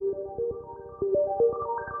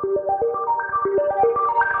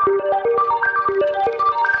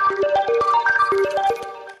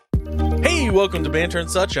welcome to Banter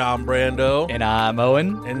and Such. I'm Brando. And I'm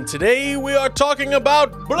Owen. And today we are talking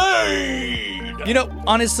about Blade! You know,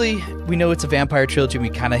 honestly, we know it's a vampire trilogy. We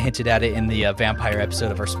kind of hinted at it in the vampire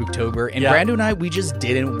episode of our Spooktober. And Brando and I, we just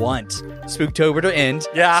didn't want Spooktober to end.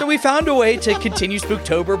 Yeah. So we found a way to continue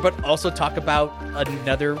Spooktober, but also talk about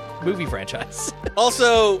another movie franchise.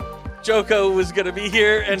 Also, Joko was going to be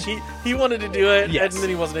here, and he wanted to do it, Yes. and then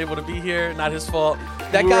he wasn't able to be here. Not his fault.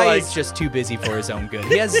 That We were guy like- is just too busy for his own good.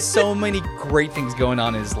 He has so many great things going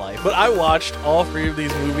on in his life. But I watched all three of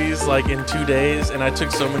these movies like in 2 days, and I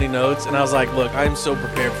took so many notes, and I was like, look, I'm so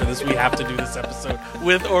prepared for this. We have to do this episode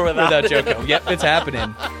with or without Joko. Yep, it's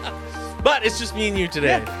happening. But it's just me and you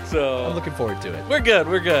today. Yeah. So I'm looking forward to it. We're good.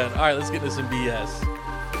 All right, let's get into some BS.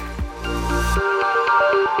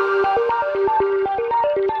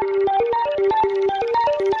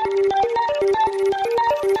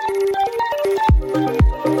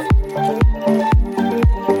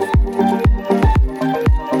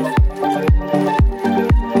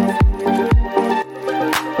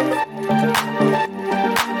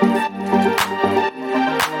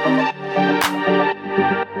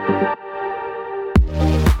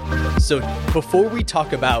 So before we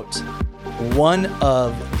talk about one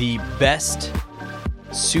of the best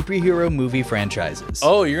superhero movie franchises.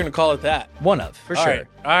 Oh, you're going to call it that? One of, for All sure.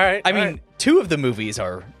 right. I mean, two of the movies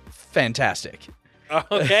are fantastic.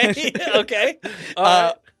 Okay. Okay. All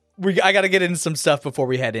right. I got to get into some stuff before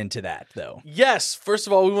we head into that, though. Yes. First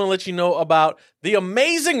of all, we want to let you know about the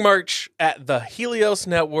amazing merch at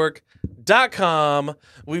theheliosnetwork.com.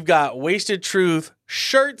 We've got Wasted Truth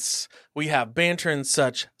shirts. We have Banter and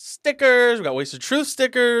Such stickers. We got Wasted Truth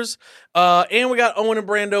stickers. And we got Owen and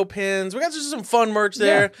Brando pins. We got just some fun merch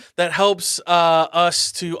there that helps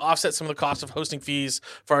us to offset some of the cost of hosting fees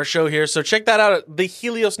for our show here. So check that out at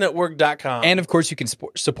theheliosnetwork.com. And of course, you can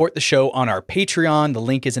support the show on our Patreon. The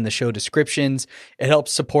link is in the show descriptions. It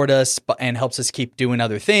helps support us and helps us keep doing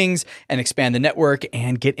other things and expand the network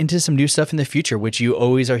and get into some new stuff in the future, which you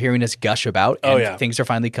always are hearing us gush about. And things are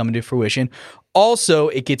finally coming to fruition. Also,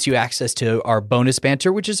 it gets you access to our bonus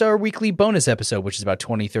banter, which is our weekly bonus episode, which is about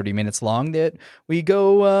 20, 30 minutes long that we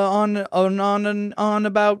go on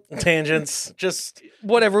about tangents, just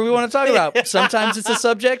whatever we want to talk about. Sometimes it's a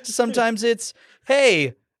subject. Sometimes it's,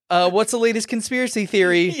 hey, what's the latest conspiracy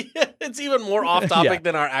theory? It's even more off topic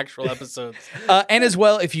than our actual episodes. And as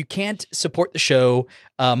well, if you can't support the show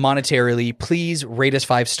monetarily, please rate us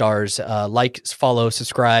 5 stars, like, follow,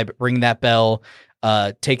 subscribe, ring that bell.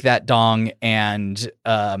 Take that dong and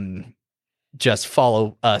just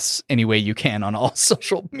follow us any way you can on all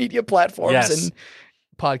social media platforms and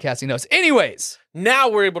podcasting notes. Anyways, now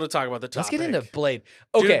we're able to talk about the topic. Let's get into Blade.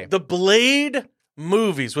 Okay. Dude, the Blade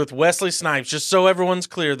movies with Wesley Snipes, just so everyone's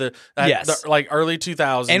clear, the like early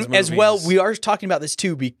 2000s and movies. As well, we are talking about this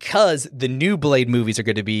too because the new Blade movies are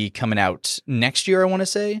going to be coming out next year, I want to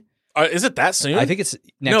say. Is it that soon? I think it's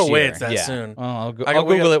next year. No way it's that soon. Oh, I'll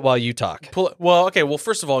Google it while you talk. Well,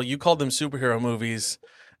 first of all, you called them superhero movies,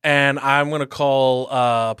 and I'm going to call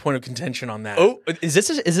point of contention on that. Oh, is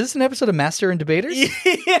this an episode of Master and Debaters?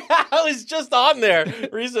 Yeah, I was just on there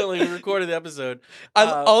recently. We recorded the episode.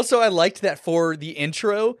 I liked that for the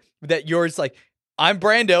intro that yours like, I'm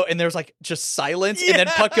Brando, and there's like just silence, and then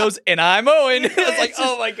Puck goes, and I'm Owen. I was like,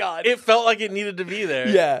 oh my God. It felt like it needed to be there.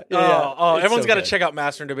 Yeah. Everyone's got to check out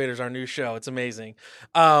Master and Debaters, our new show. It's amazing.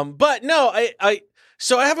 But no,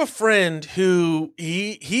 so I have a friend who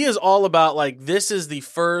he is all about like, this is the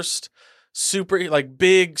first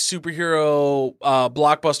big superhero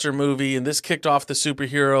blockbuster movie, and this kicked off the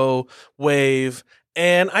superhero wave.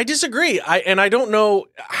 And I disagree. I don't know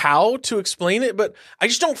how to explain it, but I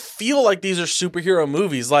just don't feel like these are superhero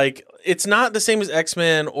movies. Like, it's not the same as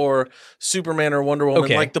X-Men or Superman or Wonder Woman.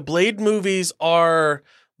 Okay. Like, the Blade movies are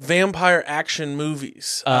vampire action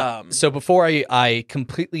movies. So before I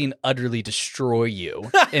completely and utterly destroy you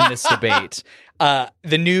in this debate,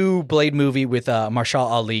 the new Blade movie with Marshall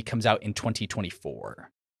Ali comes out in 2024.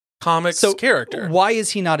 Comics character. Why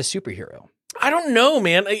is he not a superhero? I don't know,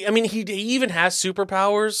 man. I mean, he even has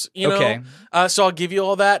superpowers, you know? Okay. So I'll give you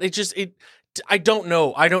all that. I don't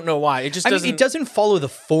know. I don't know why. It just doesn't. It doesn't follow the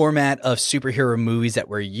format of superhero movies that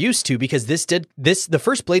we're used to because the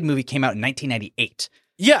first Blade movie came out in 1998.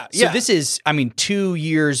 Yeah. So this is, 2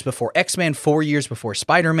 years before X-Men, 4 years before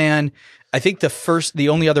Spider-Man. I think the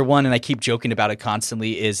only other one, and I keep joking about it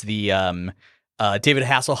constantly, is the David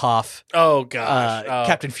Hasselhoff. Oh gosh,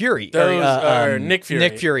 Captain Fury. Or Nick Fury.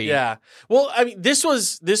 Nick Fury. Yeah. Well, I mean, this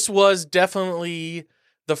was definitely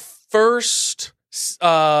the first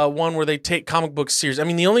one where they take comic book series. I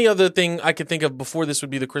mean, the only other thing I could think of before this would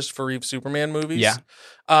be the Christopher Reeve Superman movies. Yeah.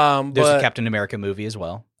 There's a Captain America movie as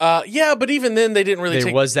well. Yeah, but even then they didn't really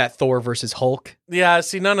There was that Thor versus Hulk. Yeah,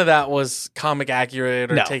 see, none of that was comic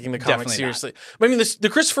accurate or No, taking the comic definitely seriously. I mean, the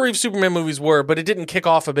Christopher Reeve Superman movies were, but it didn't kick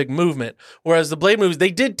off a big movement. Whereas the Blade movies,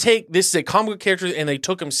 they did take this is a comic book character and they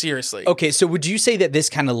took him seriously. Okay, so would you say that this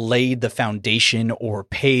kind of laid the foundation or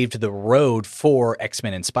paved the road for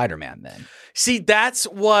X-Men and Spider-Man then? See, that's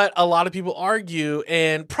what a lot of people argue,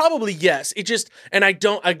 and probably yes. It just, and I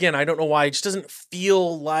don't know why. It just doesn't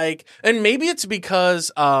feel like, and maybe it's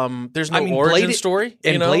because there's no origin story.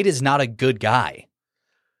 And Blade is not a good guy.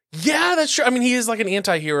 Yeah, that's true. I mean, he is like an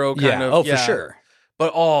anti-hero kind of. Oh, for sure.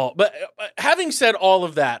 But having said all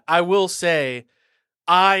of that, I will say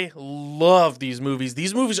I love these movies.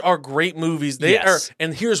 These movies are great movies. They are,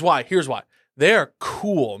 and here's why. They are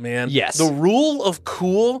cool, man. Yes. The rule of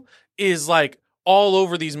cool is like all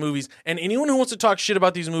over these movies. And anyone who wants to talk shit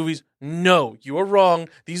about these movies, no, you are wrong.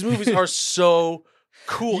 These movies are so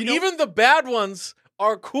cool. Even the bad ones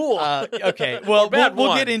are cool. Okay, well,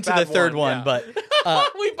 we'll get into the third one, but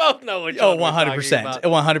we both know what. 100%,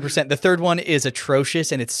 100%. The third one is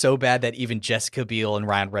atrocious, and it's so bad that even Jessica Biel and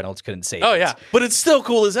Ryan Reynolds couldn't save it. Oh yeah, but it's still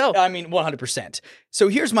cool as hell. I mean, 100%. So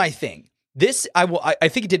here's my thing. This I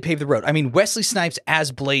think it did pave the road. I mean, Wesley Snipes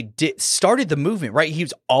as Blade started the movement, right? He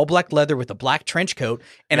was all black leather with a black trench coat,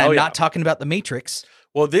 and I'm not talking about The Matrix.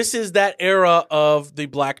 Well, this is that era of the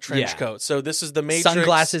black trench coat. So this is the Matrix.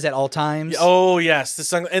 Sunglasses at all times. Oh,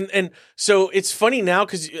 yes. And so it's funny now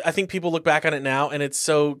because I think people look back on it now and it's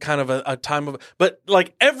so kind of a time of, but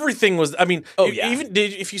like everything was, I mean, even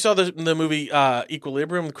if you saw the movie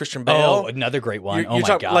Equilibrium with Christian Bale. Oh, another great one. Oh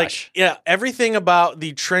my gosh. Like, yeah, everything about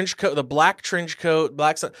the trench coat, the black trench coat,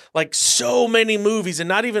 like so many movies and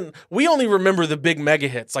not even, we only remember the big mega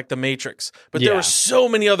hits like The Matrix, but there were so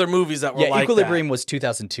many other movies that were like Equilibrium that. was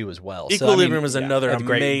 2002 as well. Equilibrium is another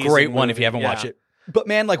amazing great one movie. if you haven't watched it. But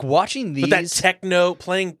man, like watching these, but that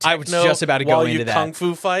playing techno, I was just about to go into that kung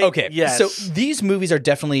fu fight. Okay, yes. So these movies are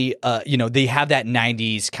definitely, they have that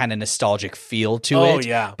 '90s kind of nostalgic feel to it. Oh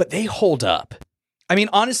yeah, but they hold up. I mean,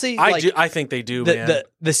 honestly, I think they do. The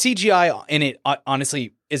CGI in it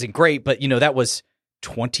honestly isn't great, but that was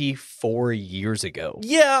 24 years ago.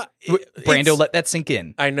 Yeah, Brando, let that sink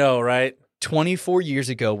in. I know, right? 24 years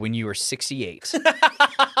ago when you were 68.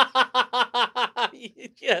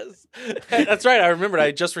 Yes, that's right. I remember.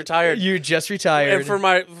 I just retired. You just retired, and for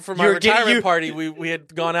my retirement party, we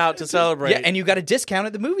had gone out to celebrate. Yeah, and you got a discount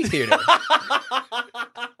at the movie theater.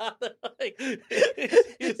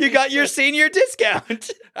 You got your senior discount.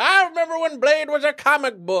 I remember when Blade was a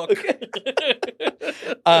comic book.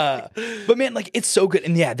 But man, like it's so good,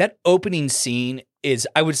 and yeah, that opening scene is,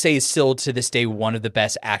 I would say, is still to this day one of the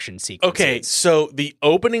best action sequences. Okay, so the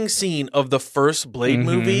opening scene of the first Blade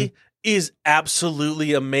movie is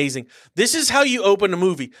absolutely amazing. This is how you open a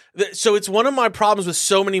movie. So it's one of my problems with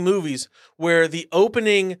so many movies where the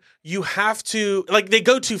opening, you have to, like, they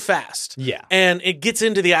go too fast. Yeah. And it gets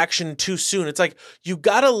into the action too soon. It's like, you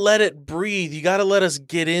got to let it breathe. You got to let us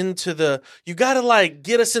get into you got to, like,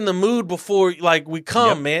 get us in the mood before, like, we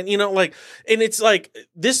come, man. And it's like,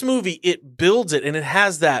 this movie, it builds it and it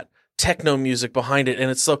has that techno music behind it, and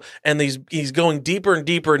it's and he's going deeper and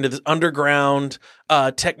deeper into this underground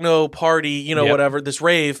techno party, whatever, this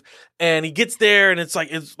rave, and he gets there and it's like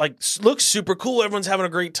looks super cool, everyone's having a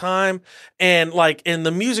great time, and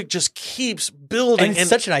the music just keeps building, and it's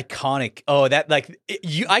such an iconic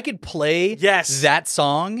I could play that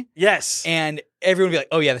song and everyone would be like,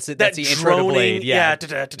 oh yeah, that's the intro to Blade.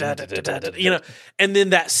 And then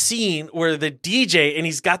that scene where the DJ, and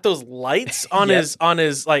he's got those lights on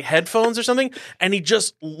his like headphones or something, and he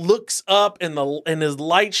just looks up and his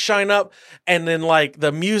lights shine up, and then like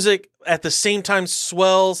the music at the same time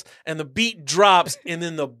swells and the beat drops and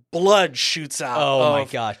then the blood shoots out. Oh my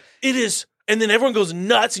gosh. It is, and then everyone goes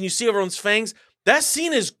nuts and you see everyone's fangs. That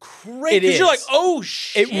scene is great because you're like, oh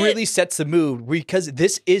shit. It really sets the mood because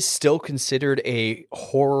this is still considered a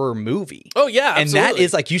horror movie. Oh yeah, absolutely. And that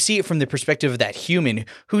is like, you see it from the perspective of that human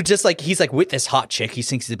who just like, he's like with this hot chick. He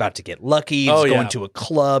thinks he's about to get lucky. He's going to a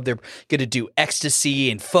club. They're going to do ecstasy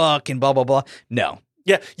and fuck and blah, blah, blah. No.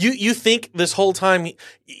 Yeah, you think this whole time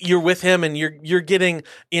you're with him and you're getting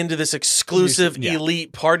into this exclusive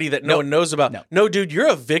elite party that no one knows about. No, dude, you're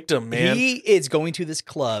a victim, man. He is going to this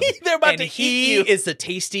club. They're about to eat you. He is the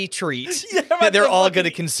tasty treat that they're all going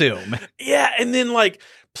to consume. Yeah, and then like,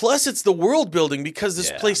 plus it's the world building because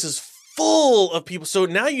this place is full of people. So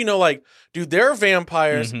now dude, they're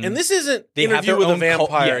vampires, and this isn't Interview with a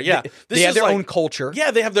Vampire. They have their own culture. Yeah,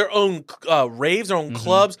 they have their own raves, their own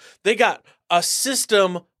clubs. They got a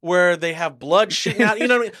system where they have blood shooting out. You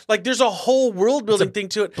know what I mean? Like there's a whole world building thing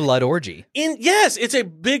to it. Blood orgy. Yes, it's a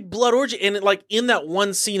big blood orgy, and in that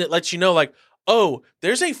one scene, it lets you know like, oh,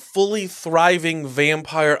 there's a fully thriving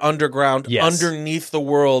vampire underground underneath the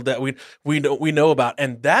world that we know about,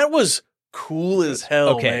 and that was cool as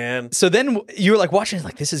hell, man. So then you were like watching it,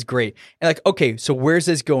 like this is great, and like okay, so where's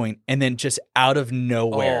this going? And then just out of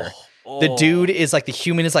nowhere, the dude is like the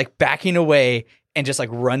human is like backing away and just like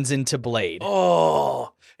runs into Blade.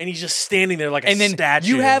 Oh, and he's just standing there like a statue. And then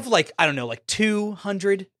you have like I don't know, like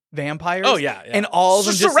 200 vampires. Oh yeah. And all of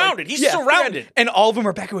them just surrounded. Like, he's surrounded, and all of them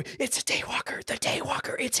are back away. It's a Daywalker. The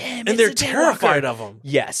Daywalker. It's him. And they're terrified of him.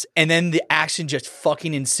 Yes. And then the action just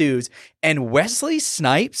fucking ensues. And Wesley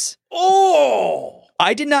Snipes. Oh,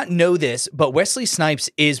 I did not know this, but Wesley Snipes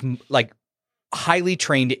is like highly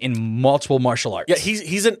trained in multiple martial arts. Yeah,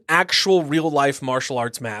 he's an actual real life martial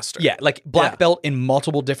arts master. Yeah, like black belt in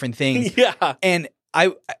multiple different things. Yeah. And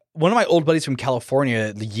one of my old buddies from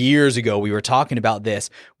California years ago, we were talking about this,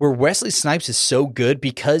 where Wesley Snipes is so good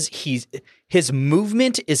because his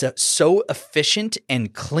movement is so efficient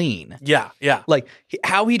and clean. Yeah, yeah. Like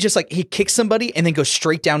how he just like he kicks somebody and then goes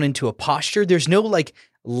straight down into a posture. There's no like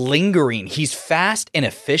lingering. He's fast and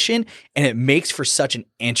efficient, and it makes for such an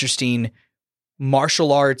interesting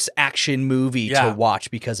martial arts action movie to watch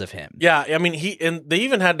because of him. Yeah, I mean they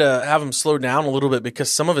even had to have him slow down a little bit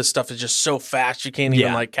because some of his stuff is just so fast you can't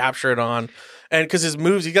even like capture it on. And because his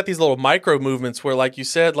moves, he got these little micro movements where, like you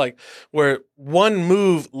said, like where one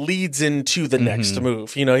move leads into the next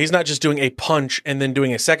move. You know, he's not just doing a punch and then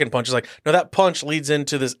doing a second punch. It's like, no, that punch leads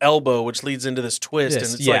into this elbow, which leads into this twist. And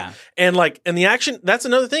it's and the action, that's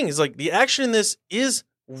another thing, is like the action in this is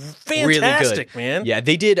fantastic, really man. Yeah,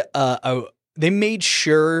 they did they made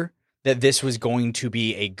sure that this was going to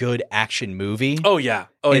be a good action movie. Oh, yeah.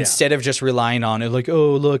 Instead of just relying on it like,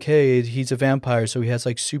 oh, look, hey, he's a vampire, so he has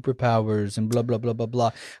like superpowers and blah, blah, blah, blah,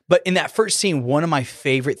 blah. But in that first scene, one of my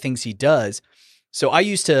favorite things he does, so I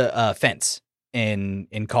used to fence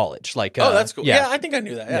in college. Like, that's cool. Yeah, I think I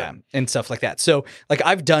knew that. Yeah, and stuff like that. So like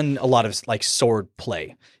I've done a lot of like sword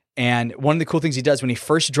play. And one of the cool things he does when he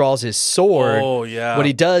first draws his sword, what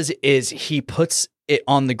he does is he puts it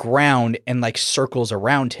on the ground and like circles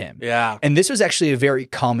around him. Yeah. And this was actually a very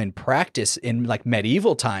common practice in like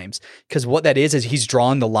medieval times, because what that is he's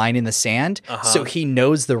drawn the line in the sand, so he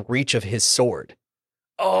knows the reach of his sword.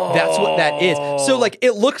 Oh, that's what that is. So like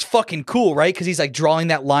it looks fucking cool, right? Because he's like drawing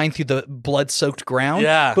that line through the blood-soaked ground.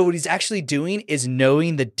 Yeah. But what he's actually doing is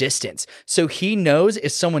knowing the distance. So he knows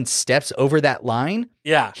if someone steps over that line,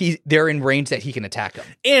 they're in range that he can attack them.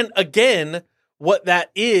 And again, what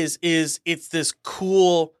that is it's this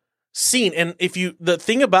cool scene. And the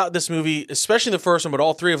thing about this movie, especially the first one, but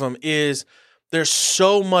all three of them, is there's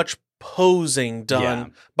so much posing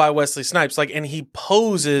done by Wesley Snipes. Like, and he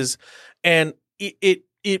poses, and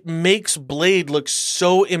it makes Blade look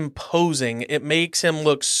so imposing. It makes him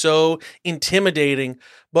look so intimidating,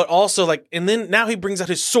 but also like, and then now he brings out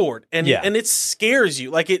his sword, and it scares you.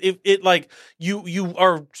 Like it like you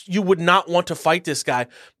would not want to fight this guy,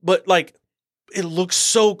 but like it looks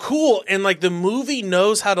so cool. And like the movie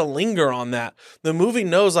knows how to linger on that. The movie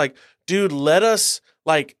knows like, dude, let us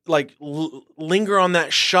linger on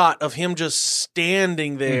that shot of him just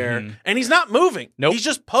standing there, and he's not moving. Nope. He's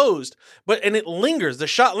just posed, and it lingers. The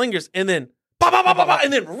shot lingers, and then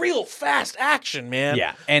and then real fast action, man.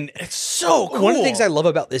 Yeah, and it's so cool. One of the things I love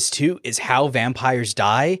about this too is how vampires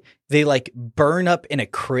die. They like burn up in a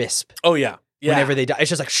crisp. Oh yeah. Whenever they die, it's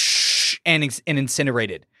just like shh and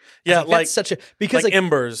incinerated. Yeah, like that's such a because like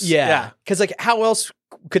embers. Yeah, because like how else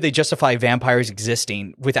could they justify vampires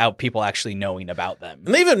existing without people actually knowing about them?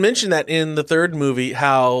 And they even mentioned that in the third movie,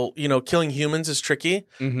 how killing humans is tricky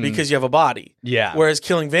because you have a body. Yeah. Whereas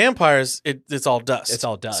killing vampires, it's all dust. It's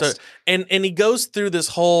all dust. So, and he goes through this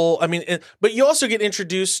whole. I mean, but you also get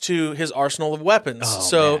introduced to his arsenal of weapons. Oh,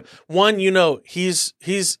 so man. one, he's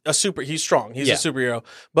he's strong. He's a superhero,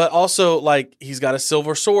 but also like he's got a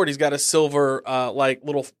silver sword. He's got a silver like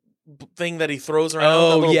little thing that he throws around.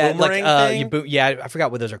 Oh yeah, like thing. I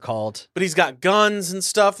forgot what those are called. But he's got guns and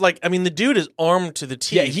stuff. Like, I mean, the dude is armed to the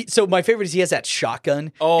teeth. Yeah. So my favorite is he has that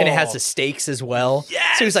shotgun, and it has the stakes as well.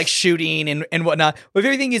 Yes! So he's like shooting and whatnot. My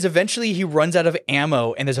favorite thing is eventually he runs out of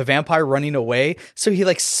ammo, and there's a vampire running away. So he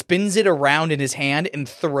like spins it around in his hand and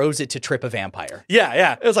throws it to trip a vampire.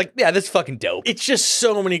 Yeah. It was like, yeah, that's fucking dope. It's just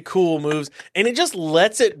so many cool moves, and it just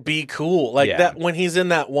lets it be cool. Like that when he's in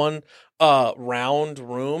that one round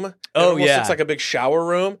room. It Oh, almost yeah. looks like a big shower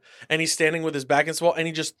room, and he's standing with his back against the wall, and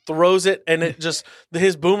he just throws it, and it just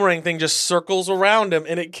his boomerang thing just circles around him,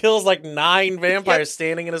 and it kills like 9 vampires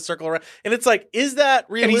standing in a circle around. And it's like, is that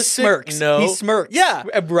realistic? And he smirks. No, He smirks. Yeah,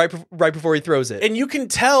 right before he throws it. and you can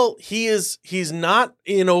tell he's not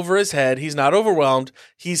in over his head. He's not overwhelmed.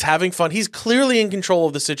 He's having fun. He's clearly in control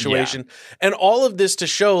of the situation, and all of this to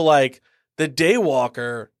show like the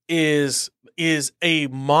Daywalker is a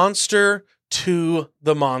monster to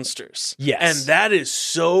the monsters. Yes. And that is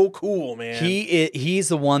so cool, man. He's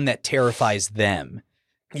the one that terrifies them.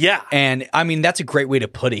 Yeah. And I mean, that's a great way to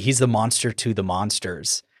put it. He's the monster to the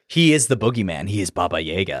monsters. He is the boogeyman. He is Baba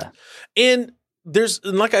Yaga. And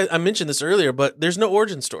like I mentioned this earlier, but there's no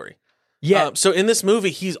origin story. Yeah. So in this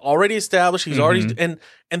movie, he's already established. He's already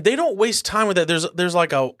and they don't waste time with that. There's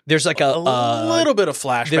like a little bit of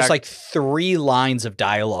flashback. There's like 3 lines of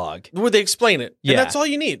dialogue where they explain it. Yeah. And that's all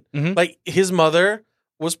you need. Mhm. Like his mother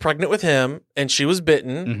was pregnant with him, and she was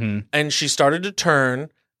bitten, and she started to turn,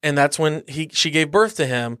 and that's when she gave birth to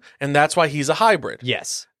him, and that's why he's a hybrid.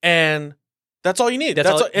 Yes. And that's all you need.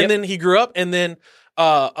 That's all. And then he grew up, and then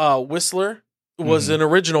Whistler was an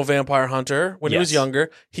original vampire hunter when he was younger.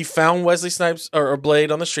 He found Wesley Snipes or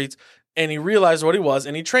Blade on the streets, and he realized what he was,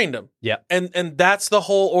 and he trained him. Yeah. And that's the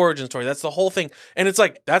whole origin story. That's the whole thing. And it's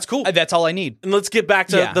like, that's cool. That's all I need. And let's get back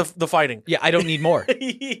to the fighting. Yeah, I don't need more.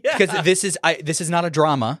 Because this is not a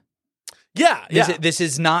drama. Yeah. This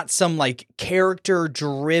is not some like character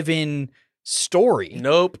driven story.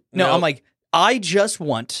 Nope. No, I'm like, I just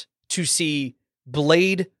want to see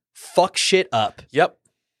Blade fuck shit up. Yep.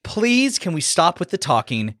 Please, can we stop with the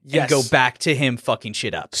talking and go back to him fucking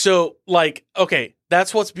shit up? So, like, okay,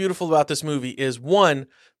 that's what's beautiful about this movie is, one,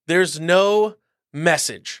 there's no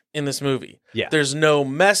message in this movie. Yeah. There's no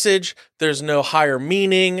message. There's no higher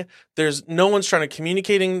meaning. There's no one's trying to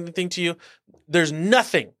communicate anything to you. There's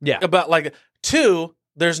nothing about, like, 2,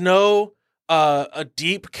 there's no a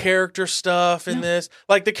deep character stuff in this.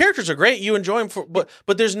 Like, the characters are great. You enjoy them,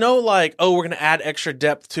 but there's no like, oh, we're going to add extra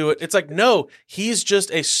depth to it. It's like, no, he's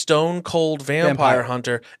just a stone cold vampire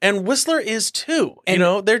hunter. And Whistler is too. And, you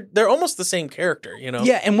know, they're almost the same character, you know?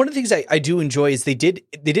 Yeah, and one of the things I do enjoy is they did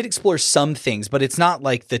explore some things, but it's not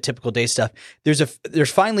like the typical day stuff.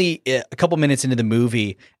 There's finally a couple minutes into the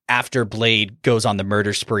movie after Blade goes on the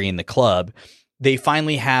murder spree in the club, they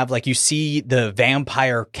finally have, like, you see the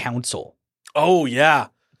vampire council. Oh, yeah.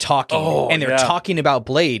 Talking. And they're talking about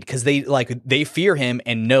Blade because they fear him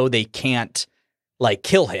and know they can't, like,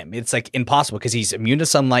 kill him. It's, like, impossible because he's immune to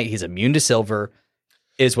sunlight. He's immune to silver,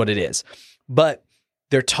 is what it is. But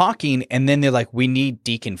they're talking, and then they're like, we need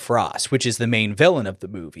Deacon Frost, which is the main villain of the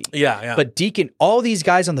movie. Yeah. But all these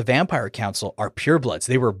guys on the Vampire Council are purebloods.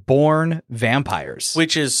 They were born vampires.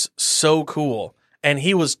 Which is so cool. And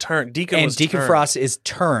he was turned. Deacon Frost is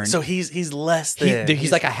turned. So he's less than.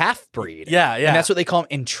 He's like a half-breed. Yeah. And that's what they call him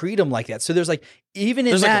and treat him like that. So there's like,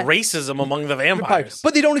 there's like racism among the vampires.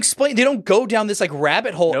 But they don't go down this like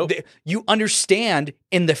rabbit hole. Nope. You understand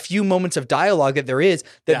in the few moments of dialogue that there is,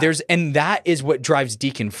 and that is what drives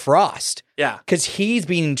Deacon Frost. Yeah. Because he's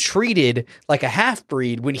being treated like a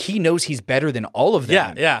half-breed when he knows he's better than all of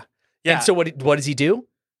them. Yeah. And so what does he do?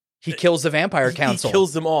 He kills the Vampire Council. He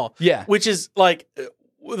kills them all. Yeah. Which is like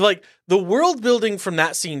the world building from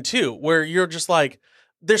that scene too, where you're just like,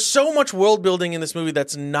 there's so much world building in this movie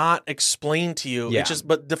that's not explained to you. Yeah.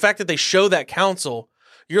 But the fact that they show that council,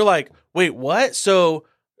 you're like, wait, what? So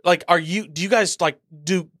like, do you guys like,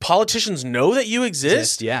 do politicians know that you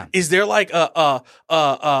exist? Yeah. Is there like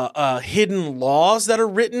a hidden laws that are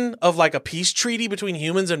written of like a peace treaty between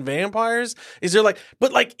humans and vampires? Is there like,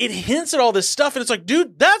 but like it hints at all this stuff, and it's like,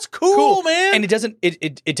 dude, that's cool, man. And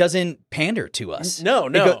it doesn't pander to us.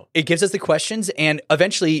 No. It gives us the questions, and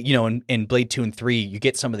eventually, you know, in Blade 2 and 3, you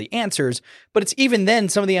get some of the answers, but it's even then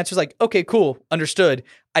some of the answers like, okay, cool, understood.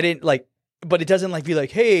 I didn't like. But it doesn't like be like,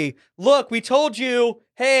 hey, look, we told you.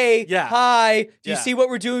 Hey, hi. Do you see what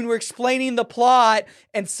we're doing? We're explaining the plot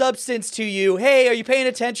and substance to you. Hey, are you paying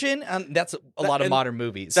attention? That's a lot of modern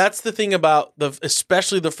movies. That's the thing about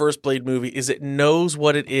especially the first Blade movie, is it knows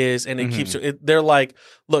what it is, and it keeps it. They're like,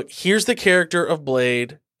 look, here's the character of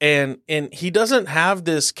Blade. And he doesn't have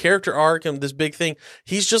this character arc and this big thing.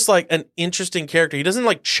 He's just like an interesting character. He doesn't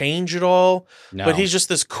like change at all. No. But he's just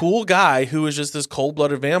this cool guy who is just this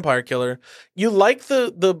cold-blooded vampire killer. You like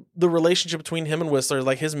the relationship between him and Whistler,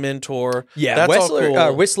 like his mentor. Yeah, that's Whistler, all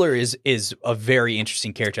cool. Whistler is a very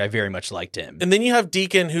interesting character. I very much liked him. And then you have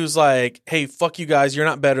Deacon, who's like, hey, fuck you guys, you're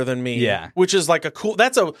not better than me. Yeah. Which is like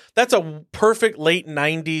that's a perfect late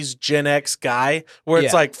 90s Gen X guy where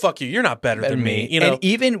it's like, fuck you, you're not better than me. You know?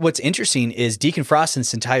 And then what's interesting is Deacon Frost in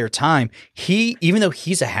this entire time, even though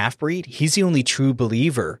he's a half-breed, he's the only true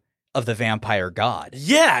believer of the vampire god.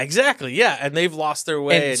 Yeah, exactly. Yeah, and they've lost their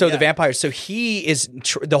way. And so the vampire, so he is,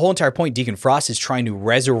 the whole entire point, Deacon Frost is trying to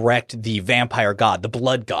resurrect the vampire god, the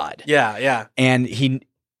blood god. Yeah, yeah. And he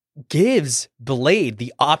gives Blade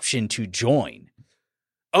the option to join.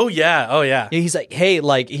 Oh yeah. He's like, hey,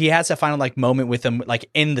 like he has that final like moment with him like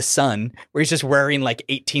in the sun where he's just wearing like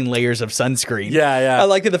 18 layers of sunscreen. Yeah. I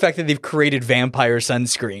like the fact that they've created vampire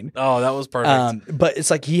sunscreen. Oh, that was perfect. But it's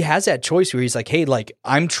like he has that choice where he's like, hey, like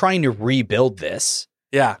I'm trying to rebuild this.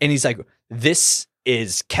 Yeah. And he's like, this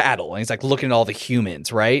is cattle. And he's like looking at all the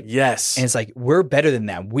humans, right? Yes. And it's like, we're better than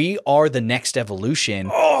that. We are the next evolution.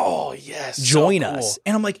 Oh, yes. Join so cool. us.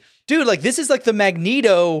 And I'm like, dude, like this is like the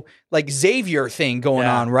Magneto, like Xavier thing going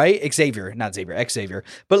on, right? Not Xavier, X-Xavier.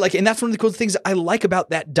 But like, and that's one of the cool things I like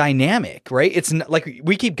about that dynamic, right? It's not, like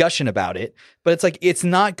we keep gushing about it, but it's like, it's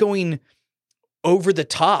not going over the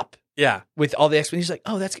top. Yeah. With all the explanations. Like,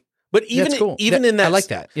 oh, that's But even cool. In that, I like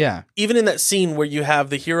that. Yeah. Even in that scene where you have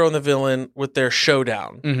the hero and the villain with their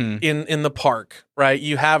showdown in the park, right?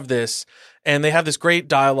 You have this, and they have this great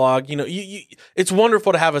dialogue. You know, it's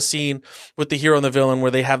wonderful to have a scene with the hero and the villain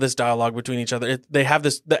where they have this dialogue between each other. They have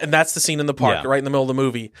this, and that's the scene in the park, right in the middle of the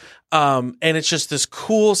movie. And it's just this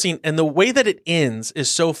cool scene, and the way that it ends is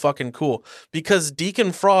so fucking cool because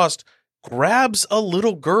Deacon Frost grabs a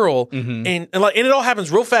little girl and it all happens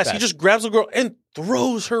real fast. He just grabs a girl and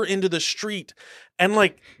throws her into the street. And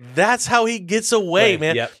like, that's how he gets away,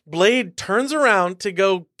 man. Yep. Blade turns around to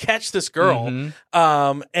go catch this girl.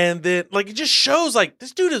 And then like, it just shows like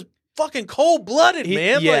this dude is fucking cold-blooded,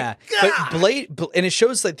 man. Yeah. Like, but Blade, and it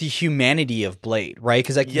shows like the humanity of Blade, right?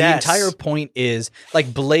 Because like the entire point is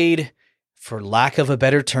like Blade, for lack of a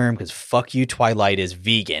better term, because fuck you, Twilight, is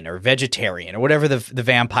vegan or vegetarian or whatever the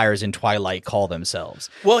vampires in Twilight call themselves.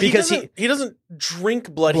 Well, because he doesn't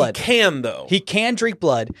drink blood. He can, though. He can drink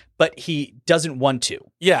blood, but he doesn't want to.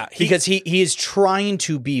 Yeah. Because he is trying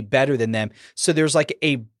to be better than them. So there's like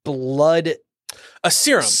a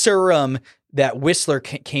serum that Whistler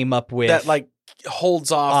came up with. That like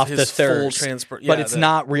holds off his the thirst, full transport. But it's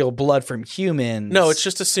not real blood from humans. No, it's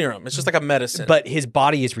just a serum. It's just like a medicine. But his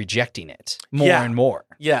body is rejecting it more and more.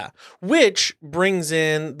 Yeah. Which brings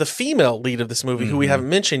in the female lead of this movie, who we haven't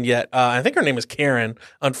mentioned yet. I think her name is Karen,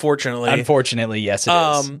 unfortunately. Unfortunately, yes, it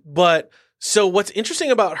is. But so what's interesting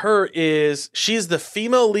about her is she's the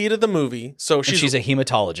female lead of the movie. So she's a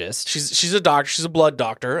hematologist. She's a doctor. She's a blood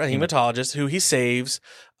doctor, a hematologist who he saves.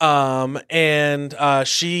 And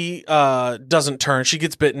she doesn't turn. She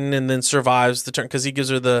gets bitten and then survives the turn because he gives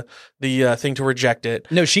her the thing to reject it.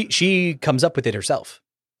 No, she comes up with it herself.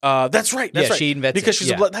 That's right. That's right. She invents because it. she's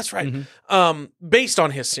a blood. That's right. Based on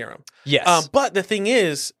his serum. Yes. But the thing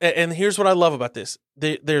is, and here's what I love about this: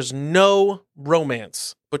 there's no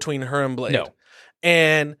romance between her and Blade. No.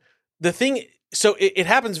 And the thing, so it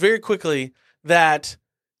happens very quickly that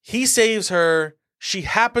he saves her. She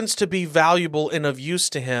happens to be valuable and of use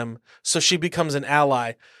to him, so she becomes an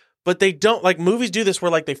ally. But they don't, like, movies do this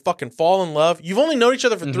where, like, they fucking fall in love. You've only known each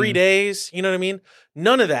other for 3 days. You know what I mean?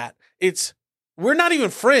 None of that. We're not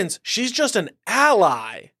even friends. She's just an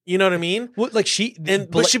ally. You know what I mean? Well, like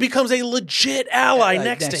but she becomes a legit ally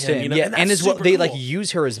next to him. You know? Yeah, and as well, they cool. like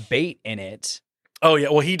use her as bait in it. Oh yeah,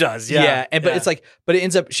 well he does. Yeah, but it's like, but it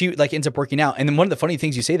ends up working out. And then one of the funny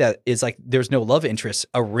things you say that is like, there's no love interest.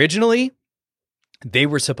 Originally, they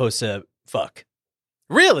were supposed to fuck.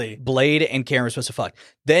 Really? Blade and Karen were supposed to fuck.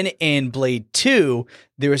 Then in Blade 2,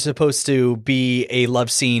 there was supposed to be a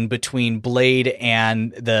love scene between Blade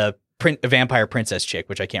and the vampire princess chick,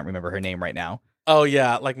 which I can't remember her name right now. Oh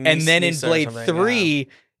yeah, like and then in Blade 3,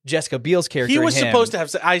 Jessica Biel's character, he was supposed to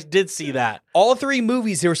have. I did see that. All 3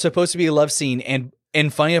 movies, there was supposed to be a love scene, and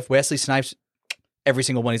funny enough, Wesley Snipes, every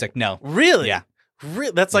single one, he's like, no, really, yeah.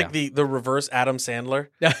 That's like the reverse Adam Sandler.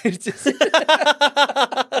 It's just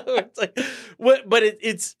like, but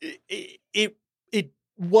it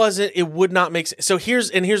wasn't. It would not make sense. So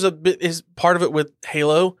here's a bit is part of it with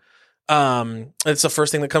Halo. It's the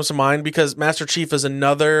first thing that comes to mind because Master Chief is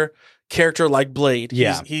another character like Blade.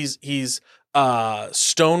 Yeah, he's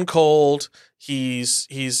stone cold.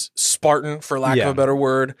 He's Spartan, for lack of a better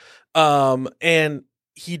word. And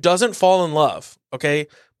he doesn't fall in love. Okay,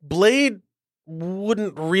 Blade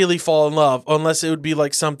wouldn't really fall in love unless it would be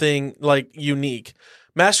like something like unique.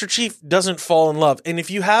 Master Chief doesn't fall in love. And if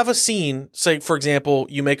you have a scene, say for example,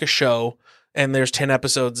 you make a show and there's 10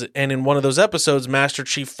 episodes, and in one of those episodes, Master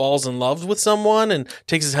Chief falls in love with someone and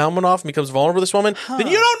takes his helmet off and becomes vulnerable to this woman, then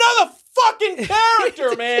you don't know the fucking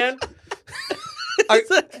character, man.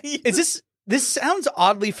 Is this This sounds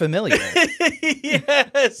oddly familiar.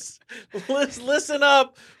 Yes. Listen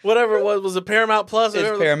up. Whatever it was it Paramount Plus?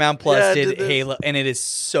 Paramount Plus did this. Halo, and it is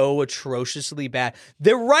so atrociously bad.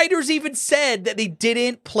 The writers even said that they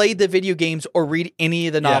didn't play the video games or read any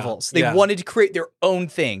of the novels. They wanted to create their own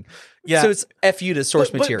thing. Yeah. So it's F you to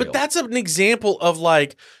source material. But that's an example of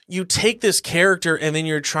like, you take this character and then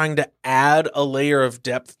you're trying to add a layer of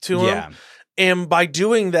depth to him. Yeah. And by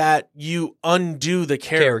doing that, you undo the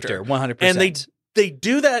character. 100%. And they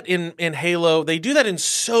do that in Halo. They do that in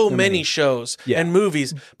so many shows and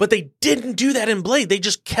movies, but they didn't do that in Blade. They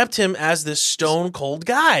just kept him as this stone cold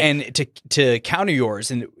guy. And to counter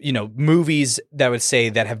yours, and movies that would say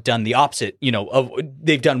that have done the opposite,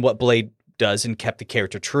 they've done what Blade does and kept the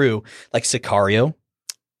character true, like Sicario.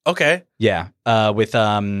 Okay. Yeah. With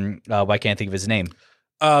why can't I think of his name?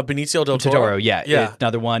 Benicio del Toro. Yeah.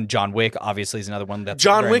 Another one. John Wick obviously is another one. That's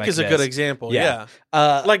John Wick is a good example. Yeah.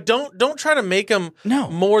 Like don't try to make him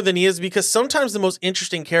more than he is, because sometimes the most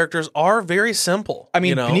interesting characters are very simple. I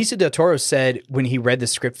mean, Benicio del Toro said when he read the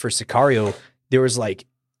script for Sicario, there was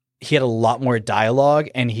he had a lot more dialogue,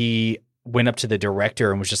 and he went up to the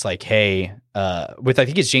director and was just like, "Hey," with I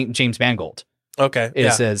think it's James Mangold. Okay.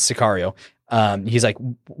 It says Sicario. He's like,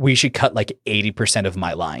 we should cut 80% of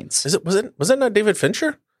my lines. Was that not David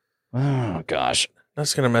Fincher? Oh gosh,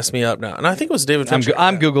 that's gonna mess me up now. And I think it was David Fincher.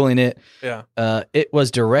 I'm googling it. Yeah. It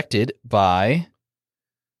was directed by.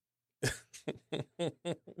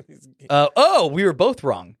 We were both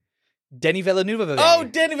wrong. Denis Villeneuve. Oh,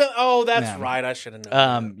 Denis Villeneuve. Oh, that's right. I should have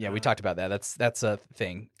known. Yeah, we talked about that. That's a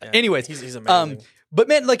thing. Yeah. Anyways, he's amazing. But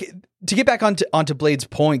man, to get back onto Blade's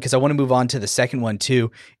point, because I want to move on to the second one too,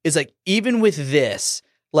 is even with this,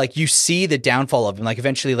 you see the downfall of him.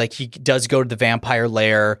 Eventually, he does go to the vampire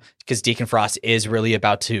lair because Deacon Frost is really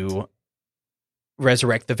about to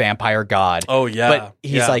resurrect the vampire god. Oh yeah. But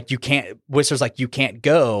he's you can't. Whistler's you can't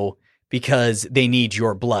go because they need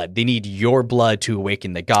your blood. They need your blood to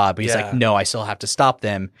awaken the god. But he's no, I still have to stop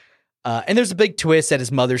them. And there's a big twist that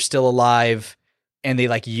his mother's still alive. And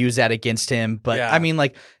they use that against him. But I mean,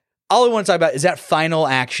 all I want to talk about is that final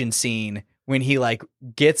action scene when he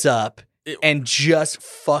gets up and just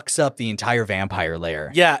fucks up the entire vampire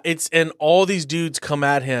lair. Yeah, and all these dudes come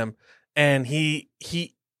at him, and he's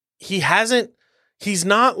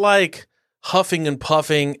not huffing and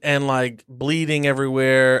puffing and bleeding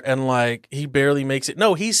everywhere and he barely makes it.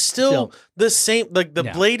 No, he's still the same.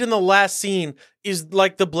 The blade in the last scene is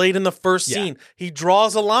the blade in the first scene. He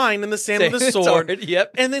draws a line in the sand with a sword.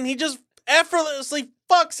 Yep. And then he just effortlessly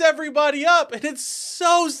fucks everybody up, and it's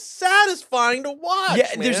so satisfying to watch. Yeah,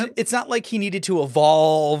 man. It's not he needed to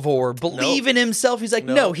evolve or believe in himself. He's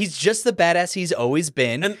no, he's just the badass he's always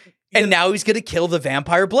been. And now he's going to kill the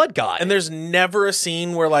vampire blood god. And there's never a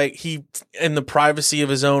scene where he, in the privacy of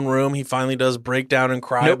his own room, he finally does break down and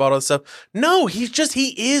cry about all this stuff. No, he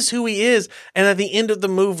is who he is. And at the end of the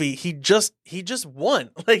movie, he just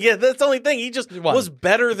won. That's the only thing. He just was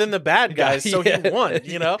better than the bad guys. So he won,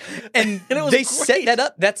 And it was set that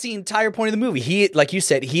up. That's the entire point of the movie. He, like you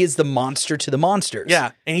said, he is the monster to the monsters.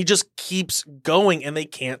 Yeah. And he just keeps going, and they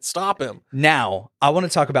can't stop him. Now, I want to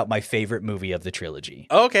talk about my favorite movie of the trilogy.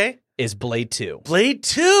 Okay. Is Blade 2. Blade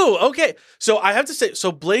 2. Okay. So I have to say,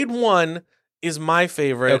 Blade 1 is my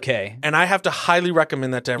favorite. Okay. And I have to highly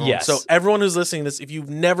recommend that to everyone. Yes. So everyone who's listening to this, if you've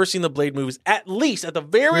never seen the Blade movies, at the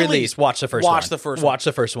very least, watch the first one. Watch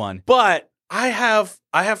the first one. But I have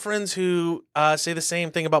friends who say the same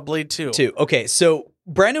thing about Blade 2. Okay. So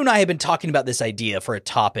Brandon and I have been talking about this idea for a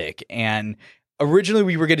topic, and originally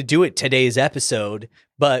we were going to do it today's episode,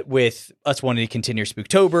 but with us wanting to continue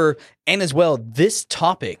Spooktober, and as well, this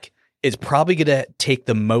topic is probably going to take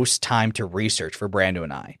the most time to research for Brando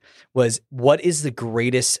and I, was what is the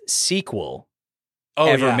greatest sequel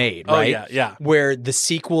ever made, right? Oh, yeah. Where the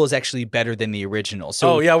sequel is actually better than the original.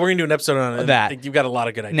 So we're going to do an episode on that. I think you've got a lot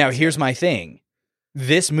of good ideas. Now, here's my thing.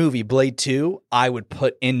 This movie, Blade 2, I would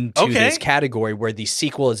put into this category where the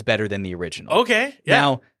sequel is better than the original. Okay, yeah.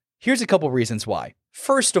 Now, here's a couple reasons why.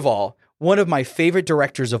 First of all, one of my favorite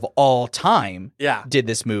directors of all time did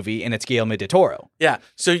this movie, and it's Guillermo del Toro. Yeah.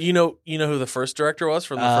 So you know who the first director was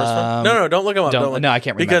from the first one? No, don't look him up. No, I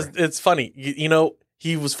can't remember. Because it's funny.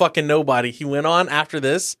 He was fucking nobody. He went on after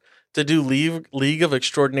this to do League of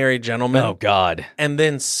Extraordinary Gentlemen. Oh, God. And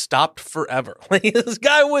then stopped forever. This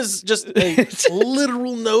guy was just a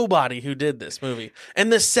literal nobody who did this movie.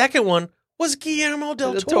 And the second one was Guillermo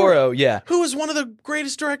del Toro. Yeah. Who is one of the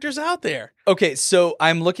greatest directors out there. Okay, so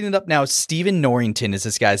I'm looking it up now. Stephen Norrington is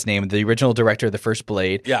this guy's name, the original director of the first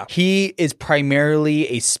Blade. Yeah. He is primarily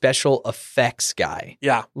a special effects guy.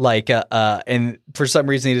 Yeah. And for some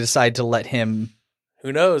reason, he decided to let him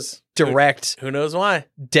Who knows? direct Who knows why?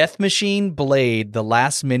 Death Machine, Blade, The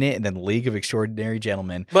Last Minute, and then League of Extraordinary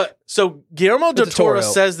Gentlemen. But so Guillermo del Toro Toro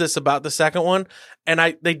says this about the second one,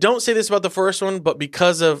 and they don't say this about the first one, but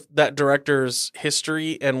because of that director's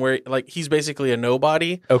history and where like he's basically a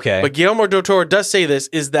nobody. Okay. But Guillermo del Toro does say this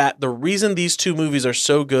is that the reason these two movies are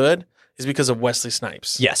so good is because of Wesley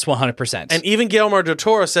Snipes. Yes, 100%. And even Guillermo del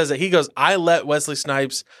Toro says that he goes, I let Wesley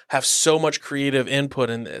Snipes have so much creative input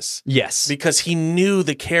in this. Yes. Because he knew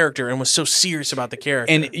the character and was so serious about the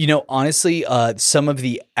character. And, you know, honestly, some of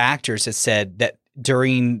the actors have said that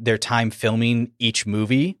during their time filming each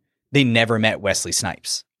movie, they never met Wesley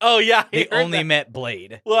Snipes. Oh, yeah. They only met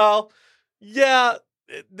Blade. Well, yeah.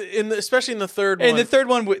 Especially in the third one. And the third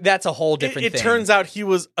one, that's a whole different thing. It turns out he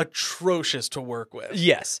was atrocious to work with.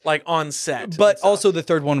 Yes. Like on set. But also the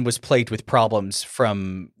third one was plagued with problems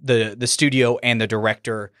from the studio and the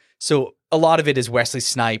director. So a lot of it is Wesley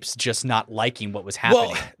Snipes just not liking what was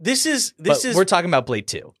happening. Well, this is we're talking about Blade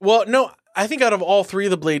 2. Well, no, I think out of all three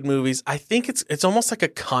of the Blade movies, I think it's almost like a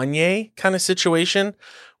Kanye kind of situation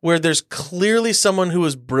where there's clearly someone who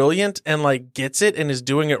is brilliant and like gets it and is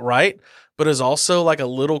doing it right, but is also like a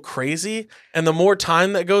little crazy. And the more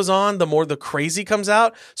time that goes on, the more the crazy comes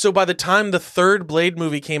out. So by the time the third Blade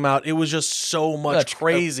movie came out, it was just so much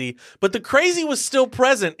crazy. But the crazy was still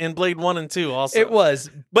present in Blade 1 and 2 also. It was.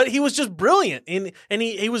 But he was just brilliant. And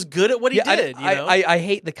he was good at what he did. I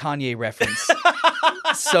hate the Kanye reference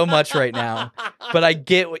so much right now. But I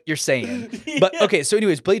get what you're saying. But okay, so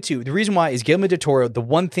anyways, Blade 2, the reason why is Guillermo del Toro, the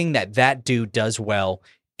one thing that dude does well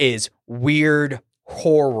is weird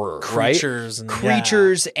horror, creatures, right?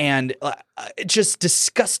 Creatures and just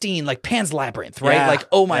disgusting, like Pan's Labyrinth, right? Like,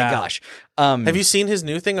 oh my gosh. Have you seen his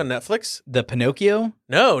new thing on Netflix? The Pinocchio?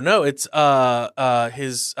 No, it's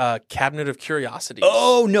his Cabinet of Curiosities.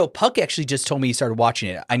 Oh no, Puck actually just told me he started watching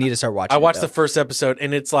it. I need to start watching it. I watched the first episode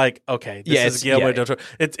and it's like, okay, this is Guillermo del Toro.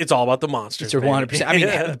 It's all about the monsters. It's 100%. I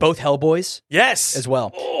mean, both Hellboys, yes, as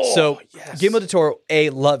well. Oh, so yes. Guillermo del Toro,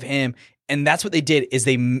 love him, and that's what they did is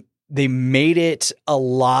they made it a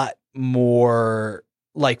lot more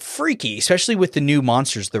like freaky, especially with the new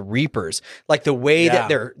monsters, the Reapers. Like the way that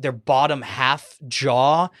their bottom half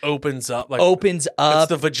jaw opens up. It's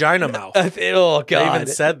the vagina mouth. Oh god, they even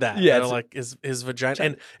said that. Yeah, like his vagina,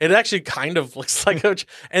 and it actually kind of looks like a.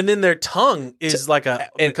 And then their tongue is like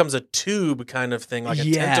becomes a tube kind of thing, like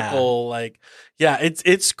a tentacle. Like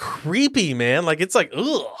it's creepy, man. Like it's like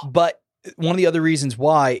ugh. But one of the other reasons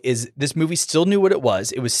why is this movie still knew what it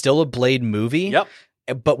was. It was still a Blade movie. Yep.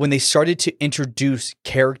 But when they started to introduce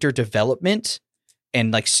character development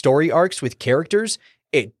and like story arcs with characters,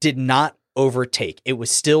 it did not overtake. It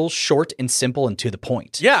was still short and simple and to the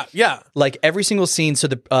point. Yeah, yeah. Like every single scene. So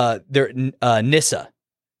Nissa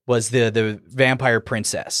was the vampire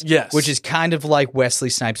princess. Yes. Which is kind of like Wesley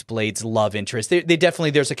Snipes' Blade's love interest. They definitely,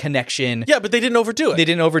 there's a connection. Yeah, but they didn't overdo it. They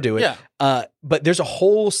didn't overdo it. Yeah. But there's a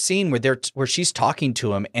whole scene where she's talking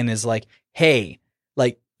to him and is like, hey,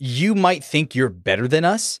 like, you might think you're better than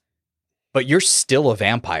us, but you're still a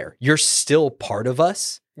vampire. You're still part of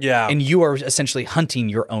us. Yeah. And you are essentially hunting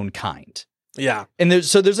your own kind. Yeah. And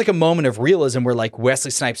there's like a moment of realism where like Wesley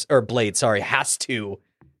Snipes or Blade, has to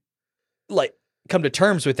like come to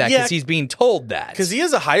terms with that because he's being told that. Because he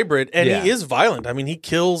is a hybrid and he is violent. I mean, he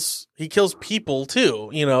kills people too,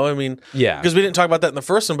 you know, I mean, because we didn't talk about that in the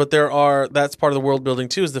first one, but that's part of the world building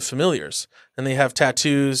too, is the familiars. And they have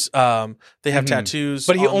tattoos. Tattoos.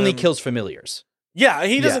 But he only kills familiars. Yeah,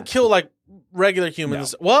 he doesn't kill like regular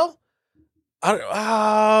humans. No. Well,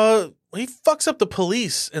 he fucks up the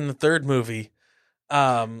police in the third movie.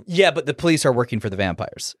 But the police are working for the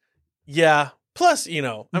vampires. Yeah. Plus, you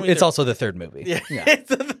know, I mean, it's also the third movie. Yeah, it's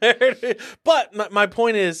the third. But my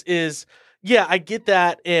point is, I get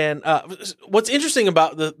that. And what's interesting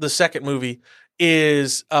about the second movie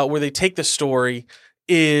is where they take the story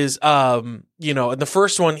is, you know, in the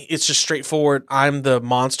first one, it's just straightforward. I'm the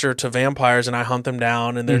monster to vampires and I hunt them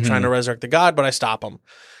down and they're trying to resurrect the god, but I stop them.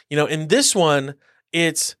 You know, in this one,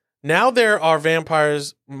 it's now there are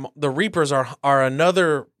vampires. The Reapers are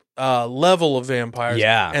another level of vampires,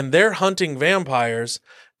 and they're hunting vampires,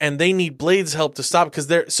 and they need Blade's help to stop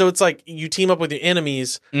so it's like you team up with your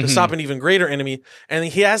enemies to stop an even greater enemy, and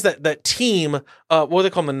he has that team. What do they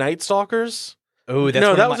call them? The Night Stalkers. Oh,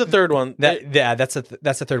 that was the third one. That's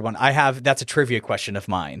the third one. That's a trivia question of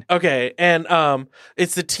mine. Okay, and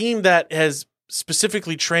it's the team that has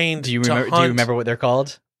specifically trained. Do you remember what they're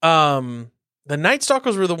called? The Night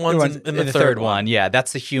Stalkers were the ones in the third one. Yeah,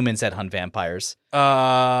 that's the humans that hunt vampires.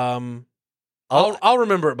 I I'll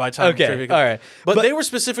remember it by time. Okay, trivia. all right. But they were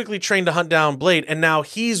specifically trained to hunt down Blade, and now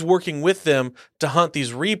he's working with them to hunt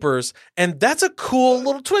these Reapers, and that's a cool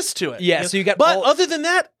little twist to it. Yeah, so you got But other than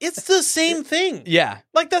that, it's the same thing. Yeah.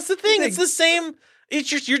 Like, that's the thing. It's the same. It's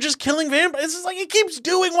just, you're just killing vampires. It's just like, it keeps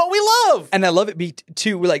doing what we love. And I love it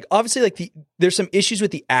too. Like, obviously, like there's some issues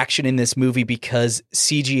with the action in this movie because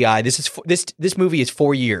CGI. This movie is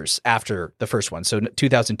 4 years after the first one, so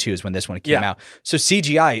 2002 is when this one came out. So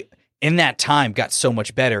CGI in that time got so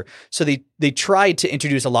much better. So they tried to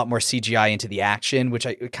introduce a lot more CGI into the action, which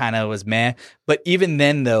I kind of was meh. But even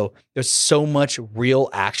then, though, there's so much real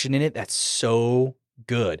action in it that's so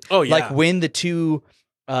good. Oh yeah, like when the two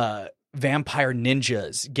vampire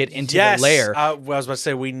ninjas get into the lair. I was about to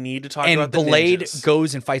say we need to talk and about the Blade ninjas.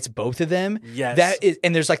 goes and fights both of them. Yes, that is,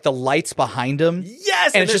 and there's like the lights behind them.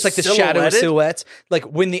 Yes, and it's just like the shadow silhouettes. Like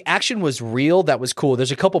when the action was real, that was cool.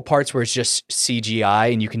 There's a couple parts where it's just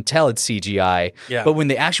CGI, and you can tell it's CGI. Yeah, but when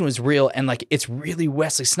the action was real, and like it's really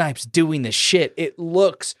Wesley Snipes doing this shit, it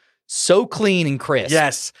looks so clean and crisp.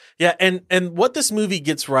 Yes, yeah, and what this movie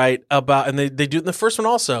gets right about, and they do it in the first one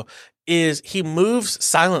also, is he moves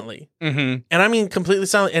silently. Mm-hmm. And I mean completely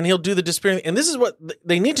silent, and he'll do the disappearing. And this is what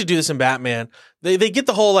they need to do this in Batman. They get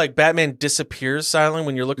the whole like Batman disappears silently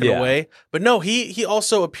when you're looking away, but no, he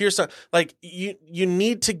also appears like you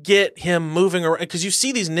need to get him moving around because you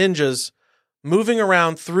see these ninjas moving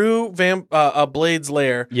around through Blade's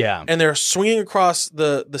lair, and they're swinging across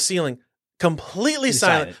the ceiling completely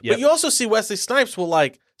silent. Yep. But you also see Wesley Snipes will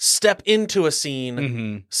like step into a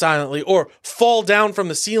scene silently or fall down from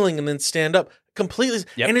the ceiling and then stand up completely.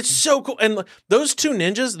 Yep. And it's so cool. And those two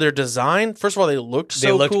ninjas, their design, first of all, they looked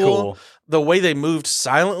cool. The way they moved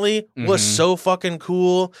silently was so fucking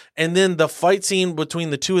cool. And then the fight scene between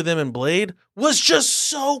the two of them and Blade was just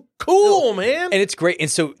so cool, man. And it's great. And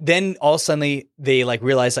so then all of a sudden they like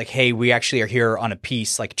realize like, hey, we actually are here on a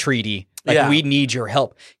peace like treaty. Like we need your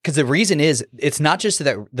help. Because the reason is it's not just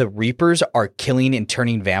that the Reapers are killing and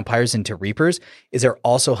turning vampires into Reapers, is they're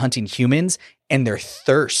also hunting humans, and their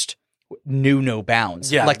thirst knew no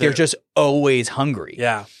bounds. Yeah, like they're just always hungry.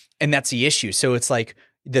 Yeah. And that's the issue. So it's like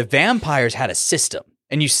the vampires had a system.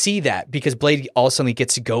 And you see that because Blade also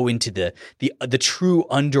gets to go into the true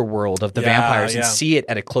underworld of the vampires and see it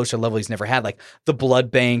at a closer level he's never had, like the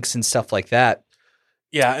blood banks and stuff like that.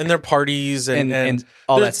 Yeah, and their parties and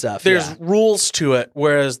all that stuff. There's rules to it,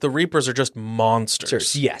 whereas the Reapers are just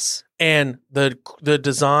monsters. Sure. Yes. And the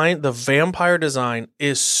design, the vampire design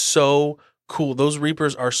is so cool. Those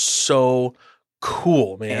Reapers are so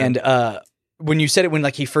cool, man. And when you said it, when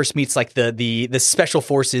like he first meets like the special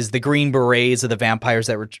forces, the Green Berets of the vampires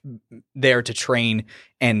that were there to train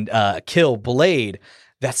and kill Blade.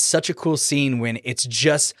 That's such a cool scene when it's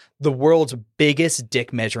just the world's biggest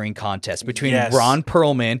dick measuring contest between Ron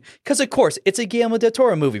Perlman, because of course it's a Guillermo del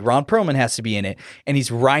Toro movie. Ron Perlman has to be in it, and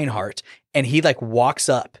he's Reinhardt, and he like walks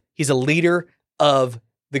up. He's a leader of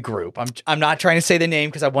the group. I'm not trying to say the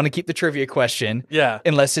name because I want to keep the trivia question. Yeah,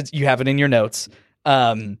 unless you have it in your notes.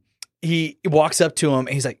 He walks up to him and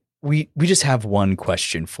he's like, "We just have one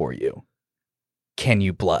question for you. Can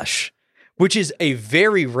you blush?" Which is a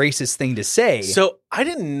very racist thing to say. So I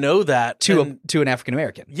didn't know that to an African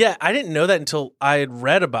American. Yeah, I didn't know that until I had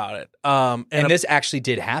read about it. And this actually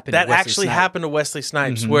did happen. That actually happened to Wesley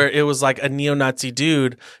Snipes, where it was like a neo-Nazi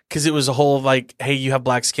dude, because it was a whole like, "Hey, you have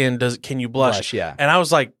black skin. Can you blush?" Yeah. And I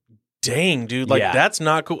was like, "Dang, dude, like that's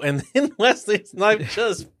not cool." And then Wesley Snipes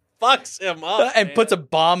just fucks him up and puts a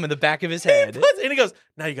bomb in the back of his head. And he goes,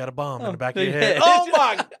 "Now you got a bomb in the back of your head." Oh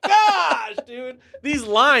my gosh, dude. These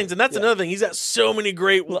lines, and that's another thing. He's got so many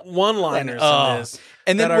great one-liners in this.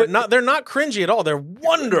 And then they're not cringy at all. They're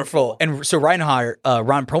wonderful. And so Ron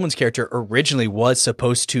Perlman's character originally was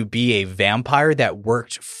supposed to be a vampire that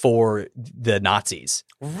worked for the Nazis.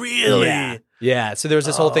 Really? Yeah. So there was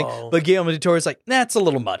this whole thing. But Guillermo del Toro's like, that's a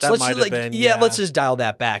little much. That might have been. Yeah, let's just dial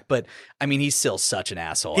that back. But I mean, he's still such an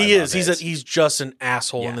asshole. He is. He's just an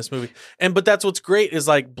asshole in this movie. But that's what's great is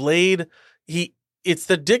like Blade, it's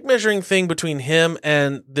the dick measuring thing between him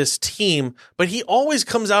and this team, but he always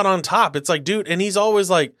comes out on top. It's like, dude, and he's always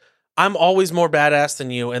like, "I'm always more badass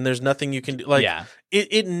than you, and there's nothing you can do." Like,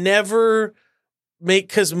 it never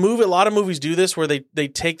because a lot of movies do this where they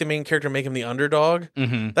take the main character and make him the underdog.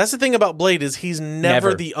 That's the thing about Blade is he's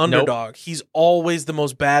never the underdog. Nope. He's always the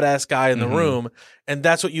most badass guy in the room, and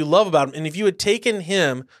that's what you love about him. And if you had taken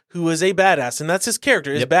him, who is a badass, and that's his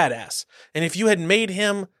character, is badass, and if you had made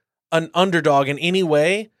him an underdog in any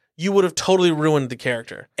way, you would have totally ruined the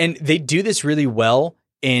character. And they do this really well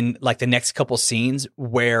in like the next couple scenes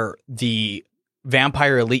where the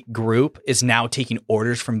vampire elite group is now taking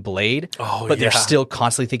orders from Blade, but they're still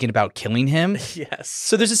constantly thinking about killing him. Yes.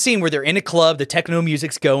 So there's a scene where they're in a club, the techno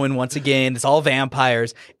music's going once again, it's all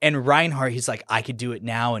vampires, and Reinhardt, he's like, I could do it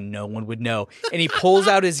now and no one would know. And he pulls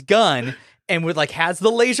out his gun and has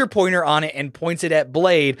the laser pointer on it and points it at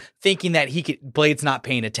Blade, thinking that Blade's not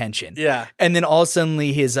paying attention. Yeah. And then all of a sudden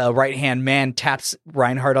his right-hand man taps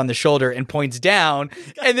Reinhardt on the shoulder and points down,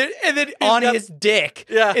 and then on his dick,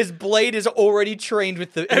 his Blade is already trained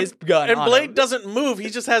with his gun. And Blade him. doesn't move. He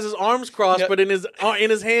just has his arms crossed, but in his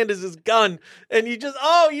hand is his gun. And you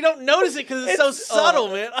don't notice it because it's so subtle,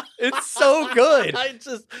 man. It's so good.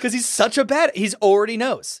 Because he's such a he's already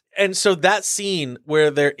knows. And so that scene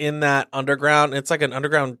where they're in that underground, it's like an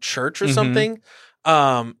underground church or something.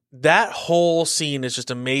 That whole scene is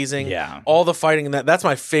just amazing. Yeah. All the fighting in that's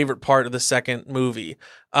my favorite part of the second movie.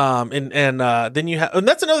 And then you have, and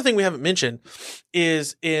that's another thing we haven't mentioned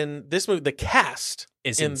is in this movie, the cast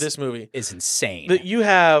this movie is insane. That you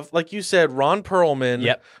have, like you said, Ron Perlman.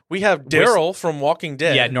 Yep. We have Daryl from Walking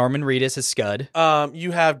Dead. Yeah, Norman Reedus is Scud.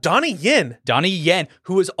 You have Donnie Yen. Donnie Yen,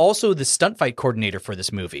 who is also the stunt fight coordinator for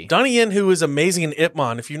this movie. Donnie Yen, who is amazing in Ip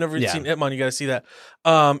Man. If you've never seen Ip Man, you got to see that.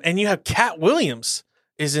 And you have Cat Williams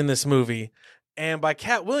is in this movie. And by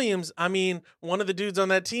Cat Williams, I mean one of the dudes on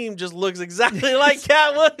that team just looks exactly like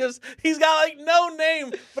Cat Williams. He's got no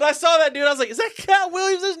name. But I saw that dude. I was like, is that Cat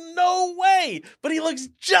Williams? There's no way. But he looks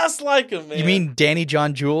just like him, man. You mean Danny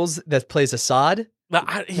John Jules that plays Assad? One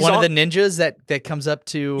of the ninjas that comes up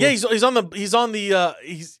to he's on the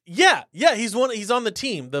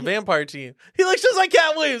team, the vampire team. He looks just like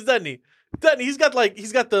Cat Williams, doesn't he? He's got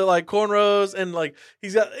the cornrows and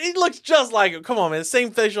he looks just like him. Come on, man,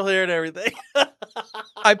 same facial hair and everything.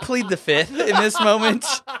 I plead the fifth in this moment.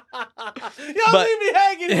 Leave me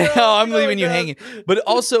hanging. I'm leaving you hanging. But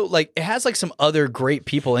also, it has some other great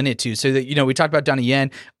people in it too. So that we talked about Donnie Yen.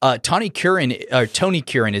 Tony Curran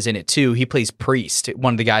is in it too. He plays Priest,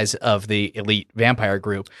 one of the guys of the elite vampire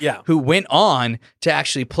group. Yeah, who went on to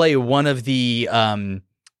actually play one of the.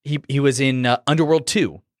 He was in Underworld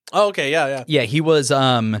 2. Oh, okay, yeah. Yeah, he was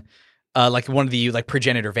one of the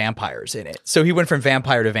progenitor vampires in it. So he went from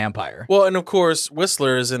vampire to vampire. Well, and of course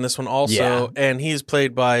Whistler is in this one also, and he's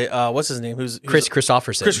played by what's his name? Who's Chris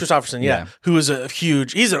Christopherson. Chris Christopherson, yeah. Who is a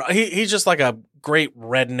huge. He's just like a great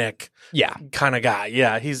redneck, kind of guy.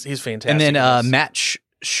 Yeah, he's fantastic. And then Matt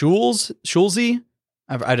Schulze,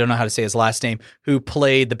 I don't know how to say his last name, who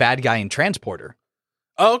played the bad guy in Transporter.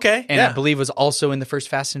 Oh, okay, and I believe was also in the first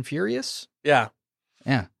Fast and Furious. Yeah.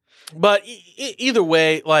 But either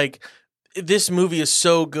way, this movie is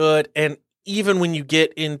so good, and even when you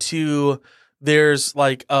get into there's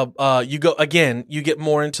you get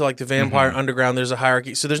more into the vampire underground. There's a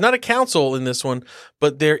hierarchy, so there's not a council in this one,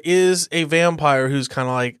 but there is a vampire who's kind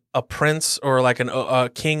of like a prince or a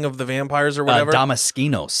king of the vampires or whatever.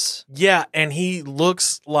 Damaskinos. Yeah, and he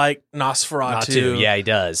looks like Nosferatu. Yeah, he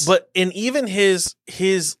does. But in even his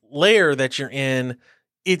lair that you're in,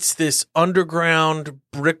 it's this underground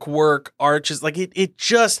brickwork arches. It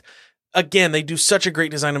just, again, they do such a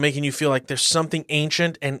great design of making you feel like there's something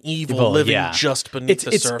ancient and evil living just beneath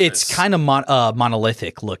the surface. It's kind of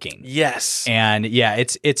monolithic looking. Yes. And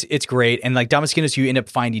it's great. And Damaskinos, you end up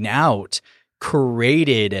finding out,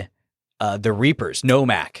 created the Reapers,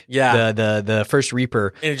 Nomak. Yeah. The first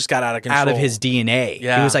Reaper. And it just got out of control. Out of his DNA.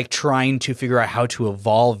 Yeah. He was trying to figure out how to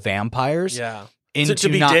evolve vampires. Yeah. To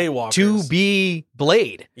be daywalkers. To be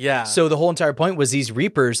Blade. Yeah. So the whole entire point was these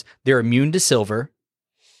Reapers, they're immune to silver.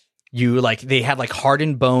 They had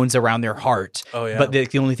hardened bones around their heart. Oh yeah. But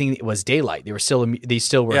the only thing was daylight. They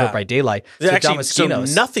still were hurt by daylight. So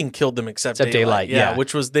nothing killed them except daylight. Yeah.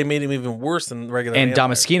 Which was, they made him even worse than regular. And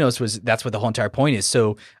vampires. Damaskinos that's what the whole entire point is.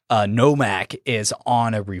 So Nomak is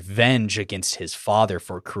on a revenge against his father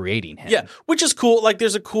for creating him. Yeah, which is cool.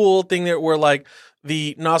 There's a cool thing there where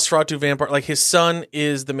the Nosferatu vampire, his son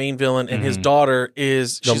is the main villain, and his daughter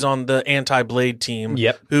she's on the anti-Blade team.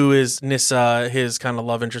 Yep. Who is Nissa, his kind of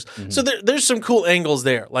love interest. So there's some cool angles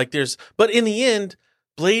there. But in the end,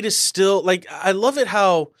 Blade is still I love it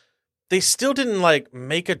how they still didn't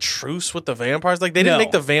make a truce with the vampires. They didn't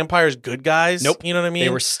make the vampires good guys. Nope. You know what I mean? They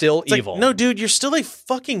were still evil. No, dude, you're still a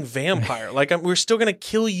fucking vampire. We're still gonna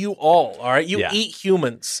kill you all. All right, you eat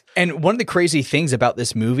humans. And one of the crazy things about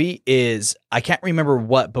this movie is I can't remember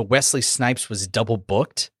what, but Wesley Snipes was double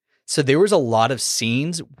booked. So there was a lot of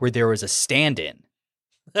scenes where there was a stand-in,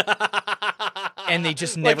 and they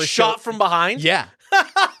just never shot from behind. Yeah.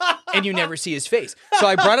 And you never see his face. So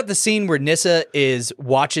I brought up the scene where Nissa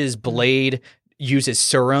watches Blade use his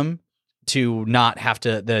serum to not have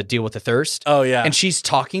to deal with the thirst. Oh, yeah. And she's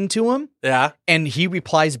talking to him. Yeah. And he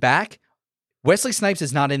replies back, Wesley Snipes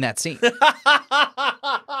is not in that scene.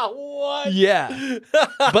 What? Yeah.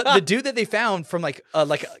 But the dude that they found from like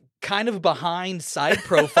a kind of behind side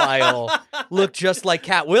profile looked just like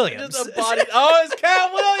Cat Williams. Just a body. Oh, it's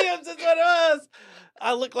Cat Williams. That's what it was.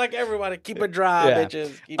 I look like everybody. Keep it dry,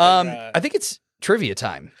 bitches. Keep it dry. I think it's trivia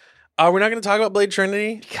time. We're not going to talk about Blade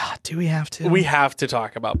Trinity? God, do we have to? We have to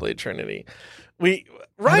talk about Blade Trinity.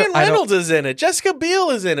 Ryan Reynolds is in it. Jessica Biel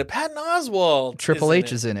is in it. Patton Oswalt. Triple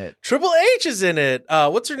H is in it. Triple H is in it.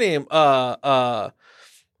 What's her name?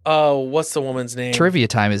 What's the woman's name? Trivia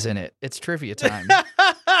time is in it. It's trivia time.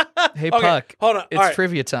 Hey, okay, Puck. Hold on. It's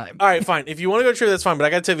trivia time. All right, fine. If you want to go trivia, that's fine. But I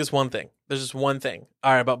got to tell you this one thing. There's just one thing.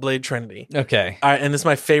 All right, about Blade Trinity. Okay. All right, and this is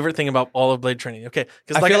my favorite thing about all of Blade Trinity. Okay,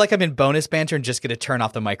 because I feel like I'm in bonus banter and just going to turn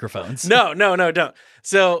off the microphones. No, don't.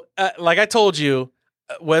 So, like I told you,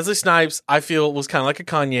 Wesley Snipes, I feel, was kind of like a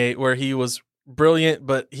Kanye, where he was brilliant,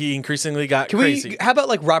 but he increasingly got crazy. How about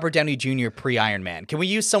like Robert Downey Jr. pre-Iron Man? Can we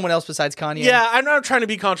use someone else besides Kanye? Yeah, I'm not trying to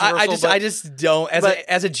be controversial. I just don't.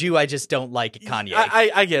 As a Jew, I just don't like Kanye.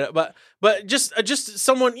 I get it, but just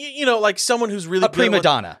someone, like someone who's really a prima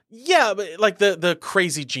donna. Yeah, but like the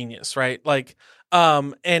crazy genius, right? Like,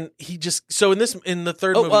 and he just in the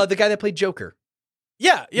third movie, the guy that played Joker.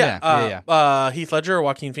 Yeah. Heath Ledger or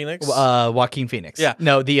Joaquin Phoenix? Joaquin Phoenix. Yeah.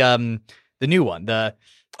 No, the new one, the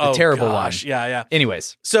terrible one. Yeah.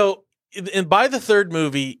 Anyways, so and by the third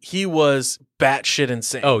movie, he was batshit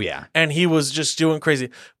insane. Oh yeah, and he was just doing crazy,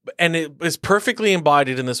 and it is perfectly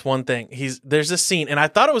embodied in this one thing. There's this scene, and I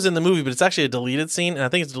thought it was in the movie, but it's actually a deleted scene, and I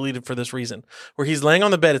think it's deleted for this reason, where he's laying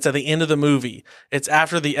on the bed. It's at the end of the movie. It's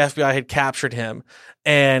after the FBI had captured him,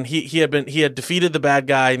 and he had defeated the bad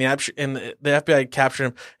guy, and the FBI had captured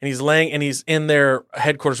him, and he's laying, and he's in their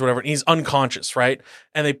headquarters, or whatever, and he's unconscious, right?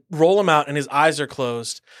 And they roll him out, and his eyes are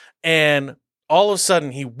closed, and all of a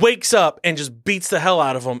sudden, he wakes up and just beats the hell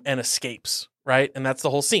out of him and escapes, right? And that's the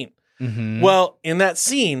whole scene. Mm-hmm. Well, in that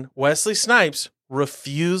scene, Wesley Snipes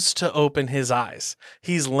refused to open his eyes.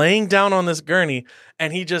 He's laying down on this gurney,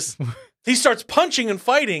 and he starts punching and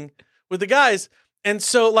fighting with the guys. And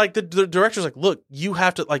so, like, the director's like, look, you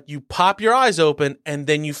have to, like, you pop your eyes open and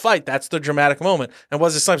then you fight. That's the dramatic moment. And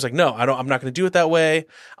Wesley Snipes like, no, I'm not going to do it that way.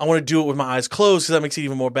 I want to do it with my eyes closed because that makes it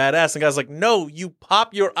even more badass. And the guy's like, no, you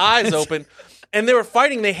pop your eyes open. And they were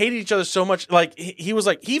fighting. They hated each other so much. Like, he was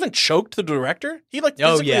like, he even choked the director. He like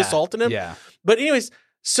physically assaulted him. Yeah. But anyways,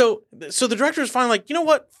 so the director was finally like, you know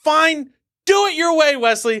what? Fine, do it your way,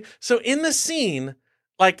 Wesley. So in the scene,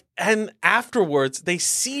 like, and afterwards, they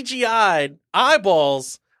CGI'd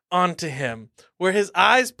eyeballs onto him, where his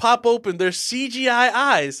eyes pop open. They're CGI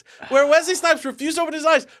eyes, where Wesley Snipes refused to open his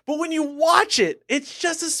eyes. But when you watch it, it's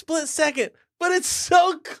just a split second. But it's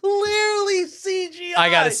so clearly CGI.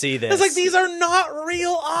 I gotta see this. It's like, these are not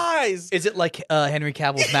real eyes. Is it like Henry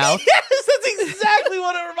Cavill's mouth? Yes, that's exactly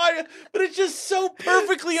what it reminded me of. But it just so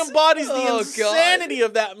perfectly embodies the insanity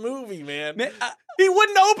of that movie, man. He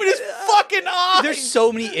wouldn't open his fucking eyes. There's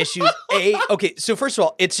so many issues. Okay, so first of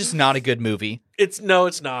all, it's just not a good movie. It's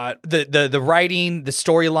not. The writing, the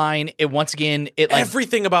storyline,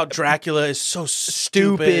 everything about Dracula is so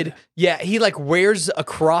stupid. Yeah, he like wears a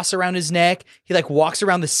cross around his neck. He like walks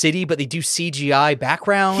around the city, but they do CGI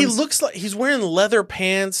backgrounds. He looks like he's wearing leather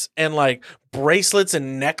pants and like bracelets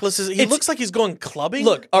and necklaces. He looks like he's going clubbing.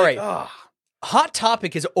 Look, all right. Hot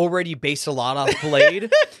Topic has already based a lot off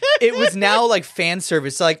Blade. It was now like fan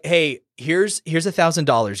service. Like, hey, here's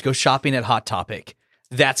 $1,000. Go shopping at Hot Topic.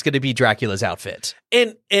 That's going to be Dracula's outfit.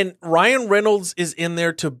 And Ryan Reynolds is in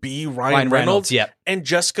there to be Ryan Reynolds. Yep. And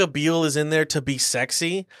Jessica Biel is in there to be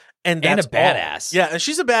sexy. And a that's badass. all. Yeah, and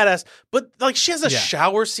she's a badass. But like, she has a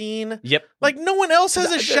shower scene. Yep. Like, no one else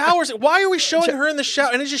has a shower scene. Why are we showing her in the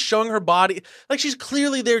shower? And it's just showing her body. Like, she's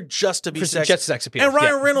clearly there just to be sexy. Just sex appeal. And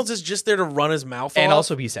Ryan Reynolds is just there to run his mouth off. And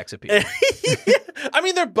also be sex appeal. I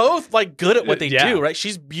mean, they're both like good at what they do, right?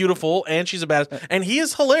 She's beautiful and she's a badass. And he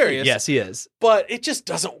is hilarious. Yes, he is. But it just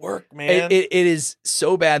doesn't work, man. It is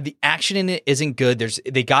so bad. The action in it isn't good.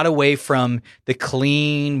 They got away from the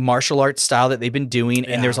clean martial arts style that they've been doing,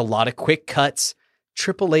 and there's a lot of quick cuts.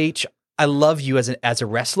 Triple H, I love you as a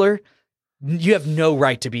wrestler. You have no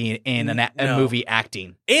right to be in a movie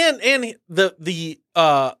acting. And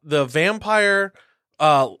the vampire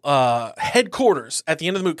headquarters at the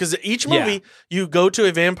end of the movie, because each movie you go to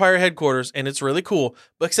a vampire headquarters and it's really cool.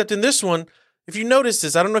 But except in this one, if you notice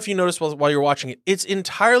this, I don't know if you noticed while you're watching it, it's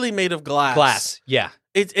entirely made of glass. Yeah.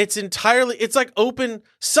 It's entirely, it's like open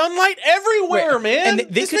sunlight everywhere, Right. man. And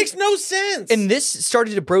this makes no sense. And this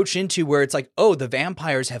started to broach into where it's like, oh, the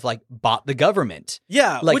vampires have like bought the government.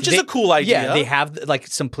 Yeah, like which is a cool idea. Yeah, they have like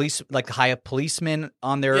some police, like high up policemen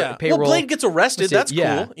on their payroll. Well, Blade gets arrested. That's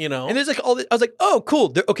cool, you know. And there's like all. I was like, oh, cool.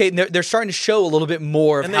 They're starting to show a little bit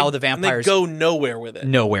more of how the vampires and they go nowhere with it.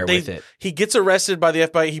 With it. He gets arrested by the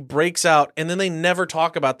FBI. He breaks out, and then they never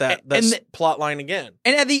talk about that plot line again.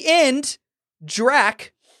 And at the end,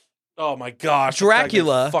 Drac. Oh my gosh,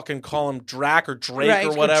 Dracula. They fucking call him Drac or Drake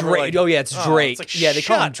or whatever. Drake. It's Drake. It's like, yeah, they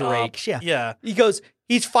call him shut Drake. up. Yeah. He goes,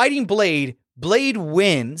 he's fighting Blade. Blade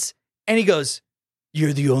wins, and he goes,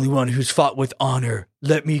 "You're the only one who's fought with honor.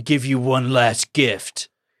 Let me give you one last gift."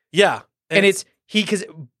 Yeah. And it's because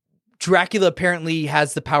Dracula apparently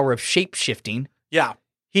has the power of shape-shifting. Yeah.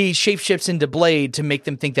 He shape-shifts into Blade to make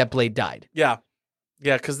them think that Blade died. Yeah.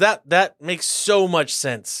 Yeah, because that makes so much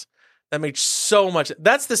sense. That makes so much.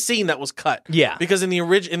 That's the scene that was cut. Yeah, because in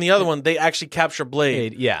the other one, they actually capture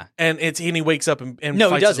Blade. Yeah, and he wakes up and no,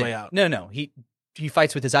 fights he doesn't. his way out. No, he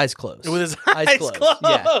fights with his eyes closed. With his eyes closed.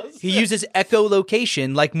 Yeah, he uses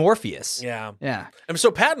echolocation like Morpheus. Yeah. And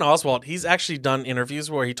so Patton Oswalt, he's actually done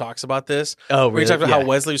interviews where he talks about this. Oh, where really? he talks about how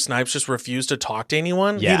Wesley Snipes just refused to talk to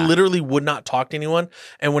anyone. Yeah. He literally would not talk to anyone,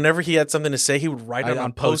 and whenever he had something to say, he would write it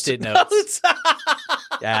on Post-it notes.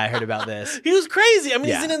 Yeah, I heard about this. He was crazy. I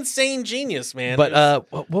mean, he's an insane genius, man. But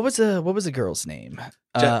what was the girl's name?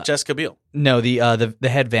 Jessica Biel. No, the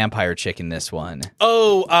head vampire chick in this one.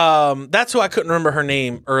 Oh, that's who I couldn't remember her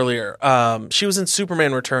name earlier. She was in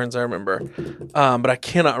Superman Returns, I remember. But I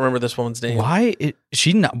cannot remember this woman's name. Why is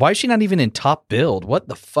she not even in top build? What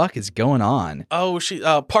the fuck is going on? Oh, she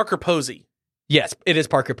Parker Posey. Yes, it is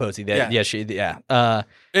Parker Posey. And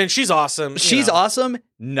she's awesome. She's awesome.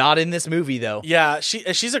 Not in this movie though. Yeah,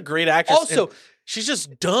 she's a great actress. Also, she's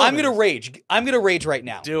just dumb. I'm gonna rage right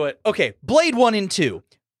now. Do it. Okay, Blade 1 and 2.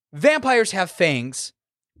 Vampires have fangs,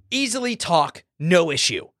 easily talk, no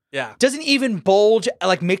issue. Yeah. Doesn't even bulge,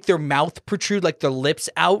 like make their mouth protrude like their lips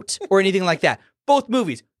out or anything like that. Both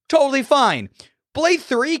movies, totally fine. Blade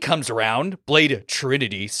 3 comes around. Blade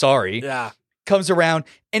Trinity, sorry. Yeah. Comes around,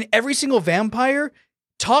 and every single vampire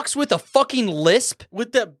talks with a fucking lisp.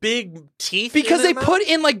 With that big teeth. Because they put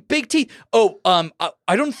in like big teeth. Oh,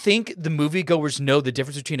 I don't think the moviegoers know the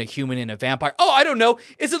difference between a human and a vampire. Oh, I don't know.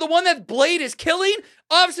 Is it the one that Blade is killing?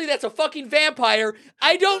 Obviously, that's a fucking vampire.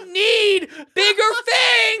 I don't need bigger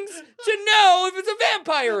fangs to know if it's a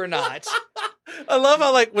vampire or not. I love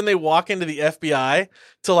how like when they walk into the FBI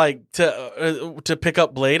to pick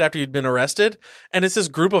up Blade after you'd been arrested, and it's this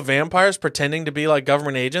group of vampires pretending to be like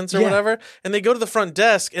government agents or whatever, and they go to the front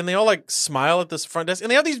desk and they all like smile at this front desk,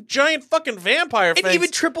 and they have these giant fucking vampire fangs. And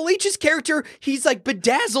even Triple H's character, he's like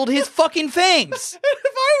bedazzled his fucking fangs.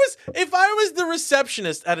 If I was the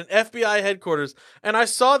receptionist at an FBI headquarters and I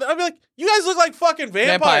saw that, I'd be like, "You guys look like fucking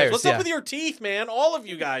vampires. What's up with your teeth, man? All of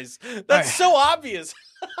you guys. That's so obvious."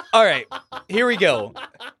 All right, here we go.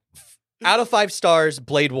 Out of 5 stars,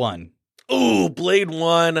 Blade 1. Ooh, Blade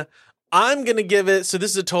 1. I'm gonna give it. So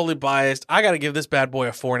this is a totally biased. I gotta give this bad boy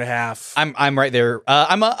a 4.5. I'm right there.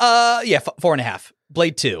 I'm a 4.5.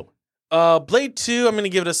 Blade 2. Blade 2. I'm gonna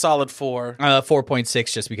give it a solid 4.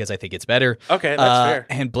 4.6 just because I think it's better. Okay, that's fair.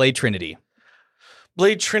 And Blade Trinity.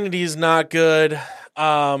 Blade Trinity is not good.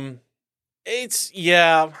 It's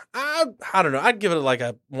I don't know. I'd give it like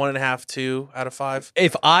a 1.5, 2 out of 5.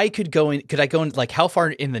 If I could go in, could I go in like how far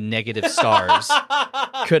in the negative stars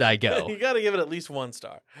could I go? You got to give it at least 1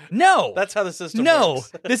 star. No, that's how the system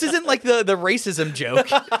works. This isn't like the racism joke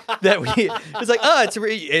that we. It's like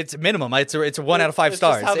it's minimum. It's a 1 out of 5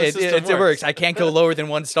 stars. It works. I can't go lower than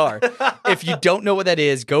 1 star. If you don't know what that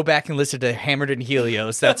is, go back and listen to Hammered and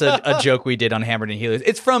Helios. That's a joke we did on Hammered and Helios.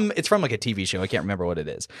 It's from like a TV show. I can't remember what it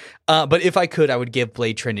is. But if I could, I would give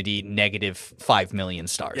Blade Trinity negative 5 million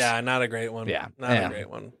stars. Yeah, not a great one. Yeah, not a great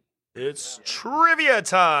one. It's trivia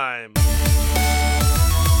time.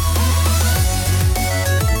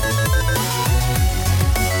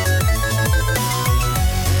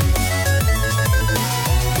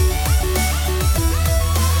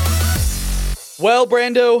 Well,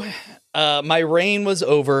 Brando, my reign was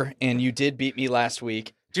over, and you did beat me last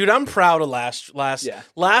week. Dude, I'm proud of last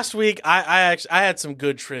week. I had some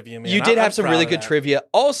good trivia, man. You did have some really good trivia.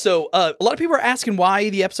 Also, a lot of people are asking why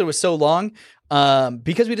the episode was so long.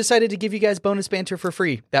 Because we decided to give you guys bonus banter for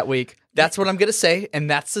free that week. That's what I'm going to say, and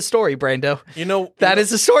that's the story, Brando. That is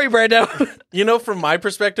the story, Brando. From my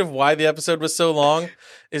perspective, why the episode was so long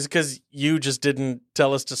is because you just didn't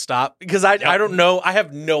tell us to stop. Because I don't know. I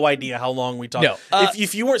have no idea how long we talked. No.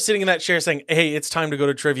 If you weren't sitting in that chair saying, "Hey, it's time to go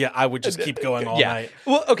to trivia," I would just keep going all night.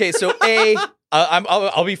 Well, okay, so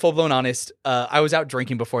I'll be full blown honest. I was out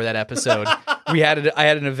drinking before that episode. I had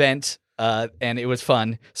an event, and it was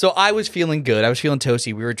fun. So I was feeling good. I was feeling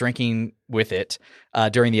toasty. We were drinking with it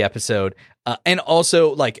during the episode, and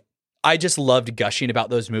also like I just loved gushing about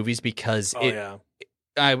those movies because we can't.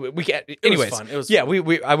 Anyways, it was fun. It was yeah.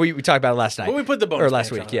 fun. We talked about it last night. Well, we put the bonus or last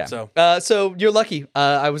banter week. on Yeah. it, so you're lucky.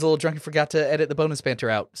 I was a little drunk and forgot to edit the bonus banter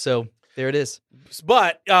out. So there it is.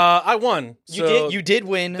 But I won. So You did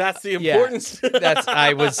win. That's the importance. Yeah,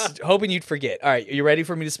 I was hoping you'd forget. All right, are you ready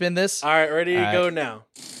for me to spin this? All right, ready to go now.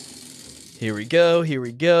 Here we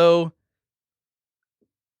go.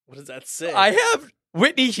 What does that say? I have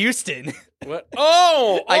Whitney Houston. What?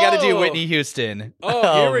 Oh, I got to do Whitney Houston.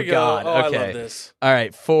 Oh, here we go. God. Oh, okay. I love this. All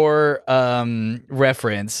right, for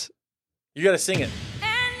reference, You got to sing it.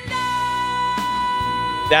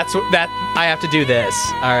 that I have to do this.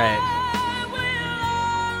 All right.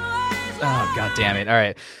 Oh, God damn it. All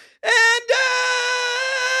right. And I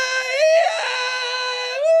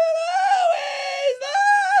will always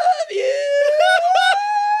love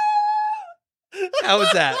you. How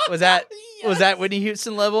was that? Was that Whitney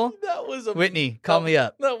Houston level? That was Whitney, call me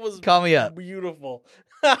up. That was Call me up. Beautiful.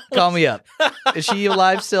 Call me up. Is she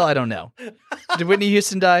alive still? I don't know. Did Whitney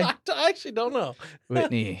Houston die? I actually don't know.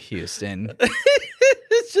 Whitney Houston.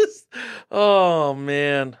 It's just, oh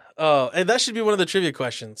man. Oh, and that should be one of the trivia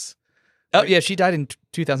questions. Oh, yeah, she died in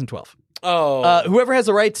 2012. Oh, Whoever has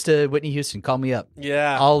the rights to Whitney Houston, call me up.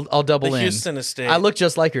 yeah. I'll double the in. Houston estate. I look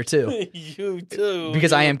just like her too, You too.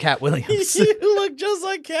 because I am Cat Williams. You look just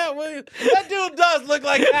like Cat Williams. That dude does look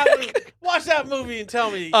like Cat Williams. Watch that movie and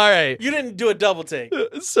tell me All right. you didn't do a double take.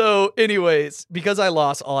 So, anyways, because I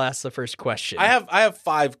lost, I'll ask the first question. I have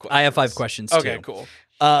 5 questions. I have 5 questions. Okay, too. cool.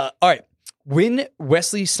 All right. When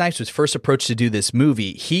Wesley Snipes was first approached to do this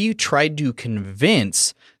movie, he tried to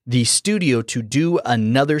convince the studio to do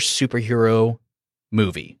another superhero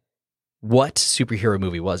movie. What superhero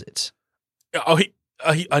movie was it? Oh,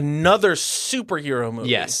 another superhero movie.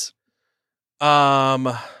 Yes.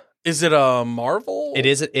 Is it a Marvel? It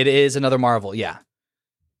is another Marvel, yeah.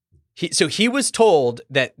 So he was told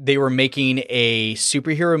that they were making a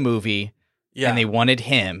superhero movie and they wanted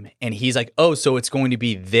him, and he's like, "Oh, so it's going to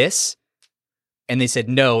be this?" And they said,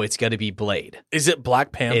 "No, it's got to be Blade." Is it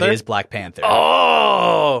Black Panther? It is Black Panther.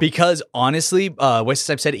 Oh, because honestly, Wesley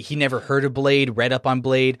Snipes said he never heard of Blade, read up on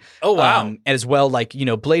Blade. Oh wow! And as well, like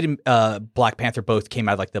Blade and Black Panther both came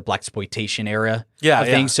out of like the blaxploitation era of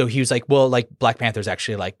things. So he was like, well, like Black Panther's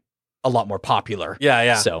actually like a lot more popular.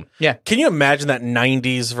 Yeah. So yeah, can you imagine that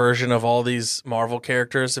 '90s version of all these Marvel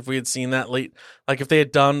characters if we had seen that late? Like if they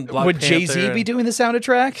had done Black would Panther Jay-Z be doing the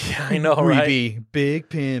soundtrack? Yeah, I know, We'd right? be big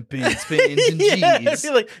pimpin' spins and Yeah, I G's.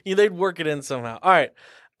 feel like they'd work it in somehow. All right.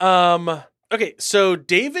 Okay, so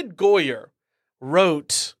David Goyer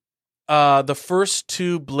wrote the first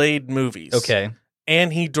 2 Blade movies. Okay.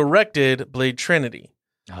 And he directed Blade Trinity.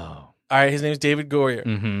 Oh. All right, his name is David Goyer.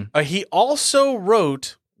 Mm-hmm. He also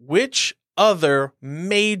wrote which other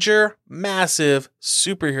major, massive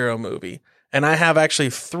superhero movie? And I have actually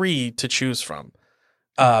 3 to choose from.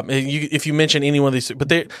 If you mention any one of these,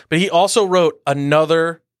 but he also wrote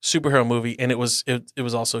another superhero movie, and it was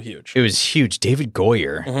also huge. It was huge. David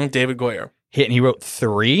Goyer. Mm-hmm, David Goyer. And he wrote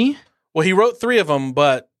 3? Well, he wrote 3 of them,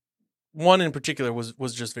 but one in particular was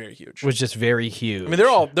just very huge. Was just very huge. I mean,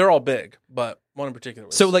 they're all big, but one in particular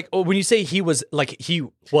was. So, like, when you say he was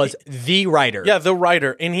the writer. Yeah, the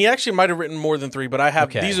writer. And he actually might have written more than 3, but I have,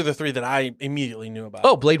 Okay. these are the 3 that I immediately knew about.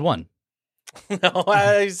 Oh, Blade 1. No,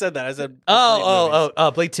 I said that. I said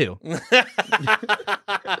Blade 2. You're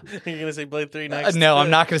going to say Blade 3 next? No, I'm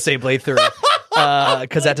not going to say Blade 3.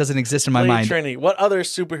 Because that doesn't exist in my Blade mind. Trinity. What other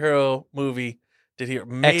superhero movie did he?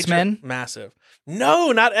 X-Men? Massive.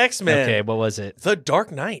 No, not X-Men. Okay, what was it? The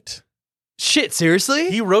Dark Knight. Shit, seriously?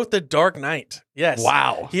 He wrote The Dark Knight. Yes.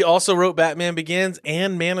 Wow. He also wrote Batman Begins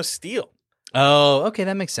and Man of Steel. Oh, okay,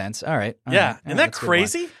 that makes sense. All right. Yeah. Isn't that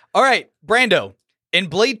crazy? All right, Brando. In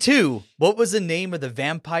Blade 2, what was the name of the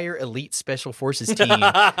Vampire Elite Special Forces team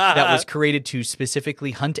that was created to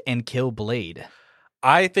specifically hunt and kill Blade?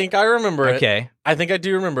 I think I remember it. Okay. I think I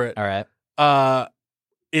do remember it. All right.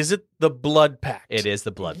 Is it the Blood Pact? It is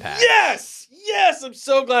the Blood Pact. Yes! Yes! I'm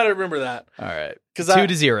so glad I remember that. All right. 2-0.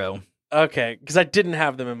 2-0. Okay, because I didn't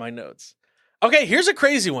have them in my notes. Okay, here's a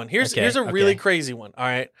crazy one. Here's a really crazy one. All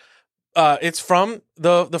right. It's from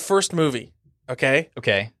the first movie. Okay?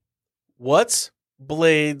 Okay. What's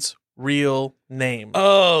Blade's real name?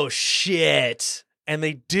 Oh, shit. And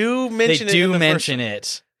they do mention it. They do in the mention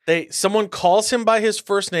first it. Someone calls him by his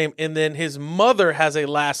first name, and then his mother has a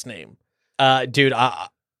last name. Dude,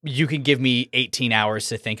 you can give me 18 hours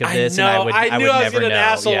to think of I this, know. and I would I knew I was never getting an know.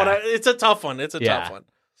 asshole. Yeah. It's a tough one. It's a Yeah. tough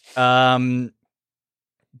one.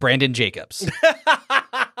 Brandon Jacobs.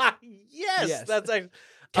 Yes, that's actually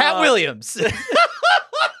Cat Williams.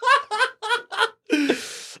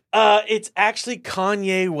 It's actually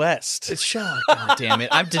Kanye West. God damn it.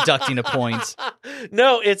 I'm deducting a point.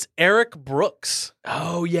 No, it's Eric Brooks.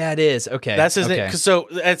 Oh, yeah, it is. Okay. That's his okay. name. So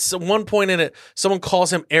at one point in it, someone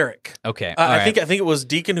calls him Eric. Okay. I think it was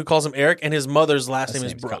Deacon who calls him Eric, and his mother's last name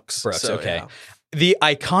is name's Brooks. Brooks, So, okay. yeah. The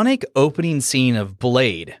iconic opening scene of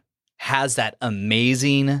Blade has that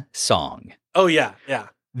amazing song. Oh, yeah, yeah.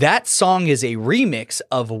 That song is a remix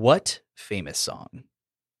of what famous song?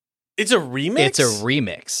 It's a remix? It's a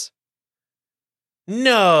remix.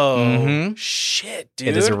 No. Mhm. Shit, dude.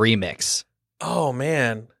 It is a remix. Oh,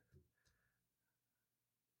 man.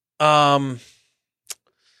 Oh,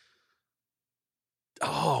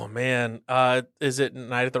 man. Is it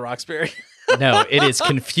Night at the Roxbury? No, it is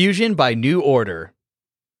Confusion by New Order.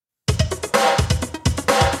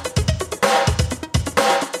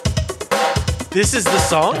 This is the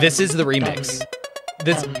song? This is the remix.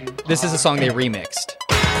 This is a song they remixed.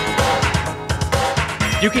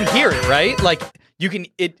 You can hear it, right? Like you can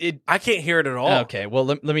it I can't hear it at all. Okay, well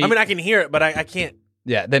let me I mean, I can hear it, but I can't.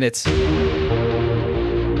 Yeah, then it's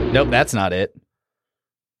Nope, that's not it.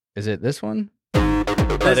 Is it this one? Oh,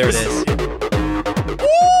 there it is. Ooh,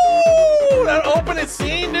 that opening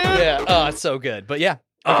scene, dude. Yeah. Oh, it's so good. But yeah.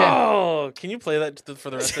 Okay. Oh, can you play that for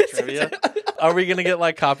the rest of the trivia? Are we gonna get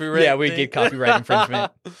like copyright? Yeah, we get copyright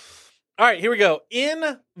infringement. All right, here we go.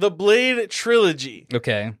 In the Blade trilogy,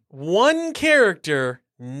 Okay. one character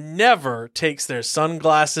never takes their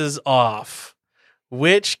sunglasses off.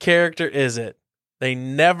 Which character is it? They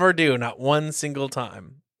never do, not one single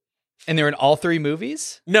time. And they're in all three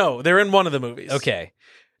movies? No, they're in one of the movies. Okay.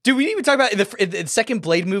 Dude, we didn't even talk about in the second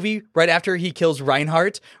Blade movie, right after he kills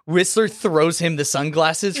Reinhardt, Whistler throws him the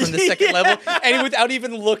sunglasses from the second Yeah. level, and without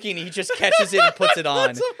even looking, he just catches it and puts it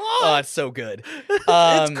on. Puts 'em on. Oh, it's so good.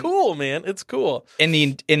 It's cool, man. It's cool.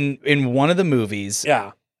 In one of the movies.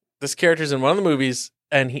 Yeah, this character's in one of the movies,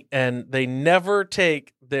 and they never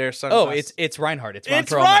take their sunglasses. Oh, it's Reinhardt. It's Ron It's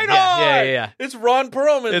Perlman. Reinhardt! Yeah. It's Ron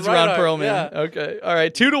Perlman. It's Ron Reinhardt. Perlman. Yeah. Okay. All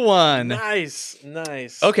right. 2-1.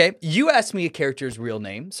 Nice. Okay. You asked me a character's real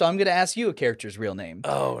name, so I'm going to ask you a character's real name.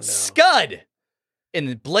 Oh, no. Scud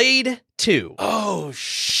in Blade 2 Oh,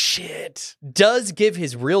 shit. does give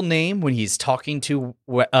his real name when he's talking to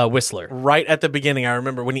Whistler. Right at the beginning, I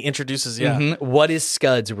remember when he introduces, yeah. Mhm. What is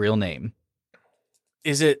Scud's real name?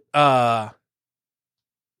 Is it,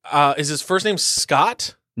 is his first name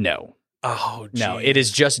Scott? No. Oh, geez. No, it is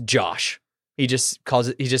just Josh. He just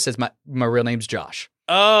says my real name's Josh.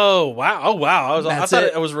 Oh, wow. Oh, wow. I That's thought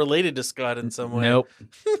it. it was related to Scott in some way. Nope.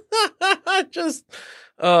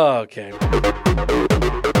 Okay.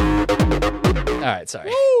 All right, sorry.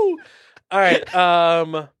 Woo! All right.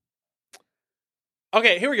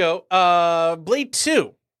 Okay, here we go. Blade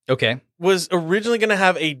 2 Okay. was originally going to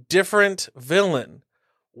have a different villain.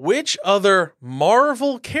 Which other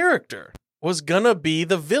Marvel character was going to be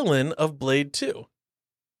the villain of Blade 2?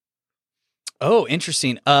 Oh,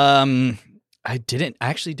 interesting. I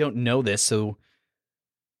actually don't know this, so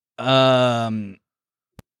do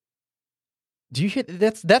you hear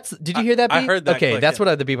did you hear that beat? I heard that Okay, click, that's yeah.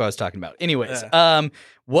 what the beat I was talking about. Anyways,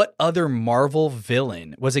 what other Marvel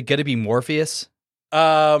villain? Was it going to be Morpheus?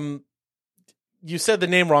 You said the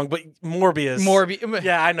name wrong, but Morbius.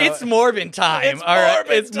 Yeah, I know. It's Morbin time. It's All right,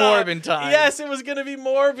 Morbin it's time. Morbin time. Yes, it was going to be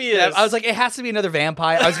Morbius. Yeah, I was like, it has to be another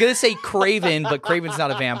vampire. I was going to say Craven, but Craven's not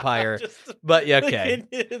a vampire. But yeah, okay.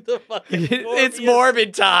 It's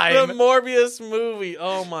Morbin time. The Morbius movie.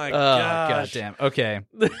 Oh my gosh. goddamn. Okay.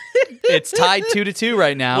 It's tied 2-2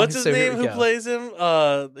 right now. What's his so here name? we Who go. plays him?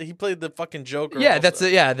 He played the fucking Joker. Yeah, also. that's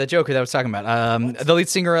the Joker that I was talking about. The lead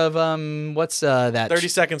singer of what's that? 30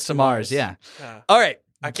 Seconds to Mars. Mars. Yeah. Yeah. All right.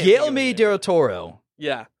 I can't think of his Guillermo name. del Toro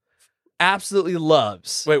Yeah. absolutely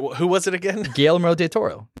loves Wait, who was it again? Guillermo del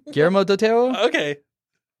Toro. Guillermo del Toro. Okay.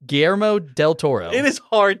 Guillermo del Toro. It is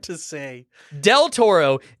hard to say. Del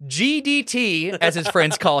Toro, GDT, as his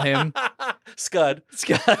friends call him, Scud.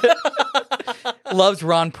 loves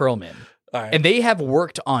Ron Perlman. All right. And they have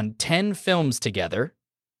worked on 10 films together.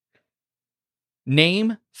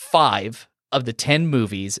 Name 5 of the 10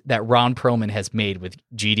 movies that Ron Perlman has made with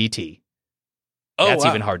GDT. That's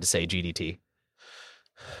even hard to say, GDT.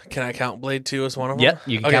 Can I count Blade 2 as one of them? Yep,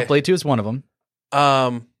 you can count Blade 2 as one of them.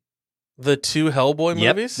 The 2 Hellboy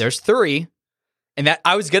Yep, movies? there's 3. And that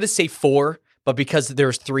I was going to say 4, but because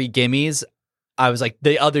there's 3 gimmies, I was like,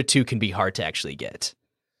 the other 2 can be hard to actually get.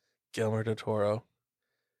 Guillermo del Toro.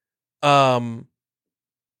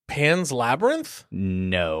 Pan's Labyrinth?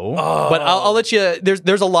 No. Oh. But I'll let you.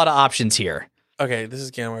 There's a lot of options here. Okay, this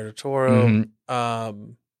is Guillermo del Toro.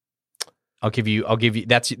 Mm-hmm. I'll give you.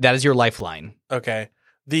 That is your lifeline. Okay.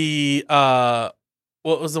 The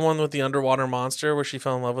what was the one with the underwater monster where she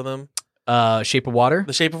fell in love with him? Shape of Water?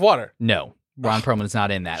 The Shape of Water. No. Ron Perlman is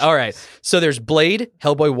not in that. All right. So there's Blade,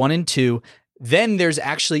 Hellboy 1 and 2. Then there's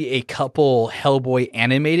actually a couple Hellboy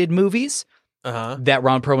animated movies that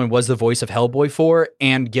Ron Perlman was the voice of Hellboy for,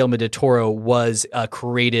 and Guillermo del Toro was a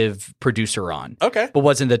creative producer on. Okay. But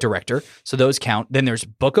wasn't the director. So those count. Then there's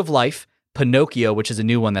Book of Life, Pinocchio, which is a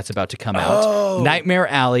new one that's about to come out. Nightmare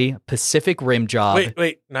Alley, Pacific Rim Job.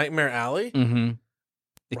 Wait. Nightmare Alley? Mm-hmm.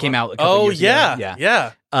 It came out a couple years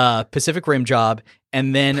ago. Yeah. Pacific Rim Job.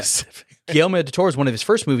 And then Guillermo del Toro's one of his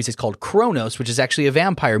first movies is called Kronos, which is actually a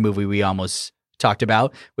vampire movie we almost talked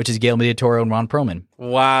about, which is Guillermo del Toro and Ron Perlman.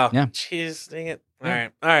 Wow. Yeah. Jeez, dang it. All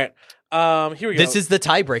right. Here we go. This is the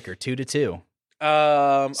tiebreaker, 2-2.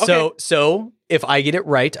 Okay. So if I get it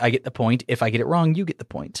right, I get the point. If I get it wrong, you get the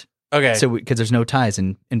point. Okay. So because there's no ties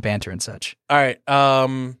in banter and such. All right.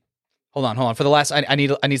 Hold on. For the last, I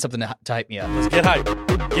need something to hype me up. Let's get hype. All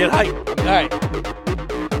right.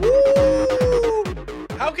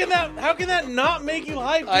 How can that not make you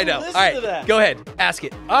hype? I know. Listen All right. to that. Go ahead. Ask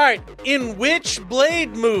it. All right. In which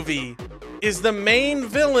Blade movie is the main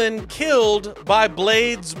villain killed by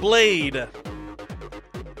Blade's blade?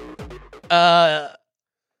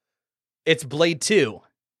 It's Blade 2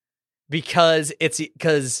 because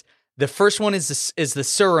the first one is the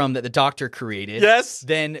serum that the doctor created. Yes.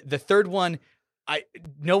 Then the third one, I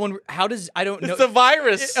don't know. It's the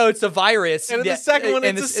virus. It's the virus. And in the second one,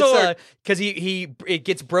 it's a sword. Because it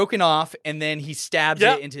gets broken off and then he stabs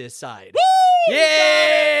it into his side. Woo!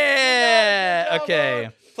 Yeah. Okay.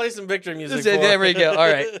 Play some victory music. There we go.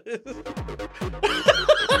 All right.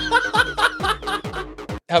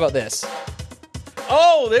 How about this?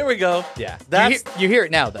 Oh, there we go. Yeah. That's you hear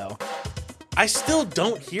it now, though. I still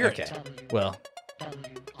don't hear it. Well,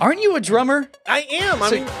 aren't you a drummer? I am.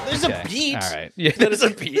 I mean, there's a beat. All right. Yeah, there's a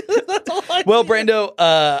beat. That's all I hear. Brando,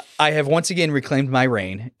 I have once again reclaimed my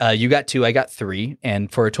reign. You got 2, I got 3,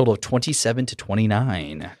 and for a total of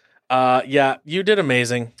 27-29. Yeah, you did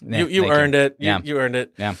amazing. Yeah, you earned it. You earned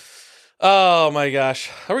it. Yeah. Oh my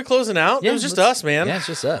gosh. Are we closing out? Yeah, it was just us, man. Yeah, it's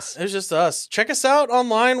just us. It was just us. Check us out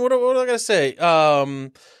online. What do I gotta say?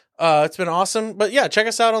 It's been awesome. But yeah, check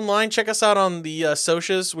us out online. Check us out on the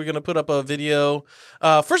socials. We're gonna put up a video.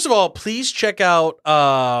 First of all, please check out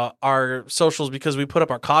our socials because we put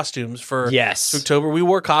up our costumes for October. We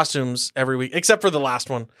wore costumes every week, except for the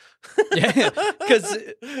last one. Yeah, because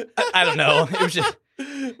I don't know. It was just.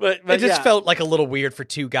 But it just felt like a little weird for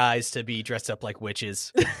 2 guys to be dressed up like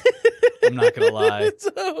witches. I'm not gonna lie.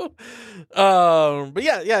 But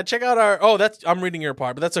yeah, check out our. I'm reading your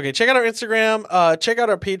part, but that's okay. Check out our Instagram. Check out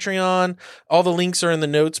our Patreon. All the links are in the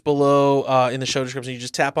notes below in the show description. You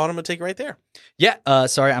just tap on them and take it right there. Yeah.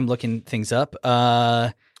 Sorry, I'm looking things up.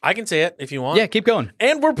 I can say it if you want. Yeah, keep going.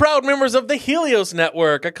 And we're proud members of the Helios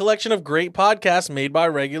Network, a collection of great podcasts made by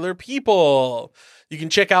regular people. You can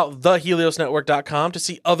check out theheliosnetwork.com to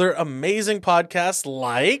see other amazing podcasts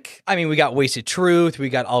like... I mean, we got Wasted Truth, we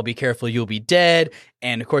got I'll Be Careful, You'll Be Dead,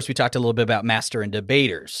 and of course we talked a little bit about Master and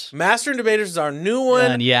Debaters. Master and Debaters is our new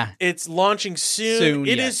one. Yeah. It's launting soon.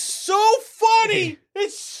 It is so funny.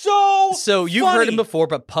 It's so So you've heard him before,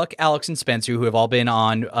 but Puck, Alex, and Spencer, who have all been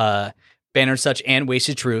on Banner and Such and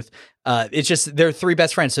Wasted Truth, it's just they're 3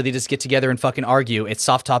 best friends, so they just get together and fucking argue. It's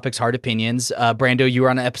soft topics, hard opinions. Brando, you were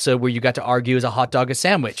on an episode where you got to argue, is a hot dog a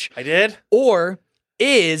sandwich? I did. Or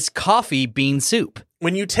is coffee bean soup?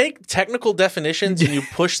 When you take technical definitions and you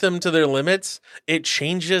push them to their limits, it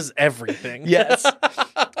changes everything. Yes.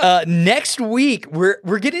 Next week,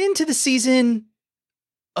 we're getting into the season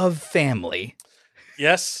of family.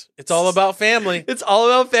 Yes, it's all about family. It's all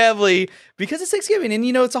about family because it's Thanksgiving and,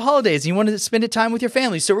 it's a holidays and you want to spend time with your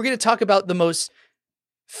family. So we're going to talk about the most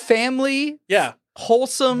family,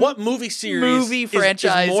 wholesome what movie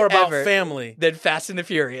franchise is more about family than Fast and the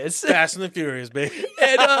Furious. Fast and the Furious, baby.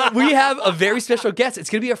 And we have a very special guest. It's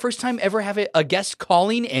going to be our first time ever having a guest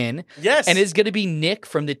calling in. Yes. And it's going to be Nick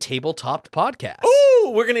from the Tabletop podcast. Ooh,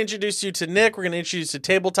 we're going to introduce you to Nick. We're going to introduce you to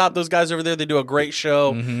Tabletop. Those guys over there, they do a great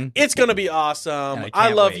show. Mm-hmm. It's going to be awesome.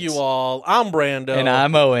 I love you all. I'm Brando. And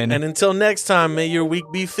I'm Owen. And until next time, may your week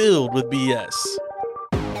be filled with BS.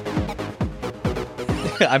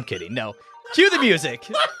 I'm kidding. No. Cue the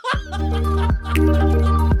music.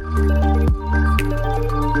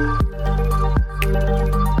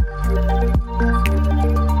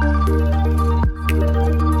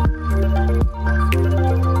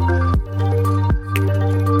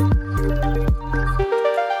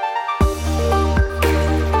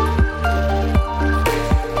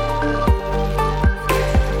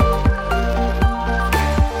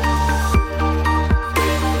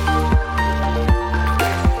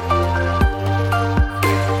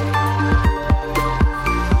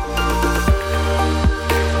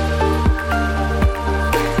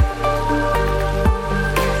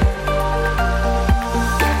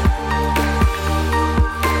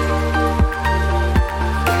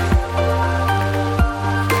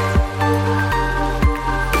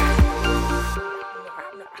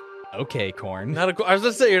 Okay, Corn. I was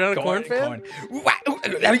gonna say you're not a Corn fan.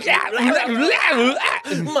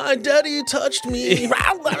 My daddy touched me.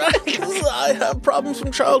 I have problems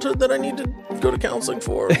from childhood that I need to go to counseling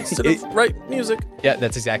for instead of write music. Yeah,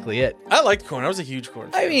 that's exactly it. I liked Corn. I was a huge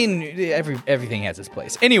Corn fan. I mean, everything has its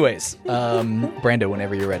place. Anyways, Brando,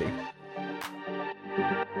 whenever you're ready.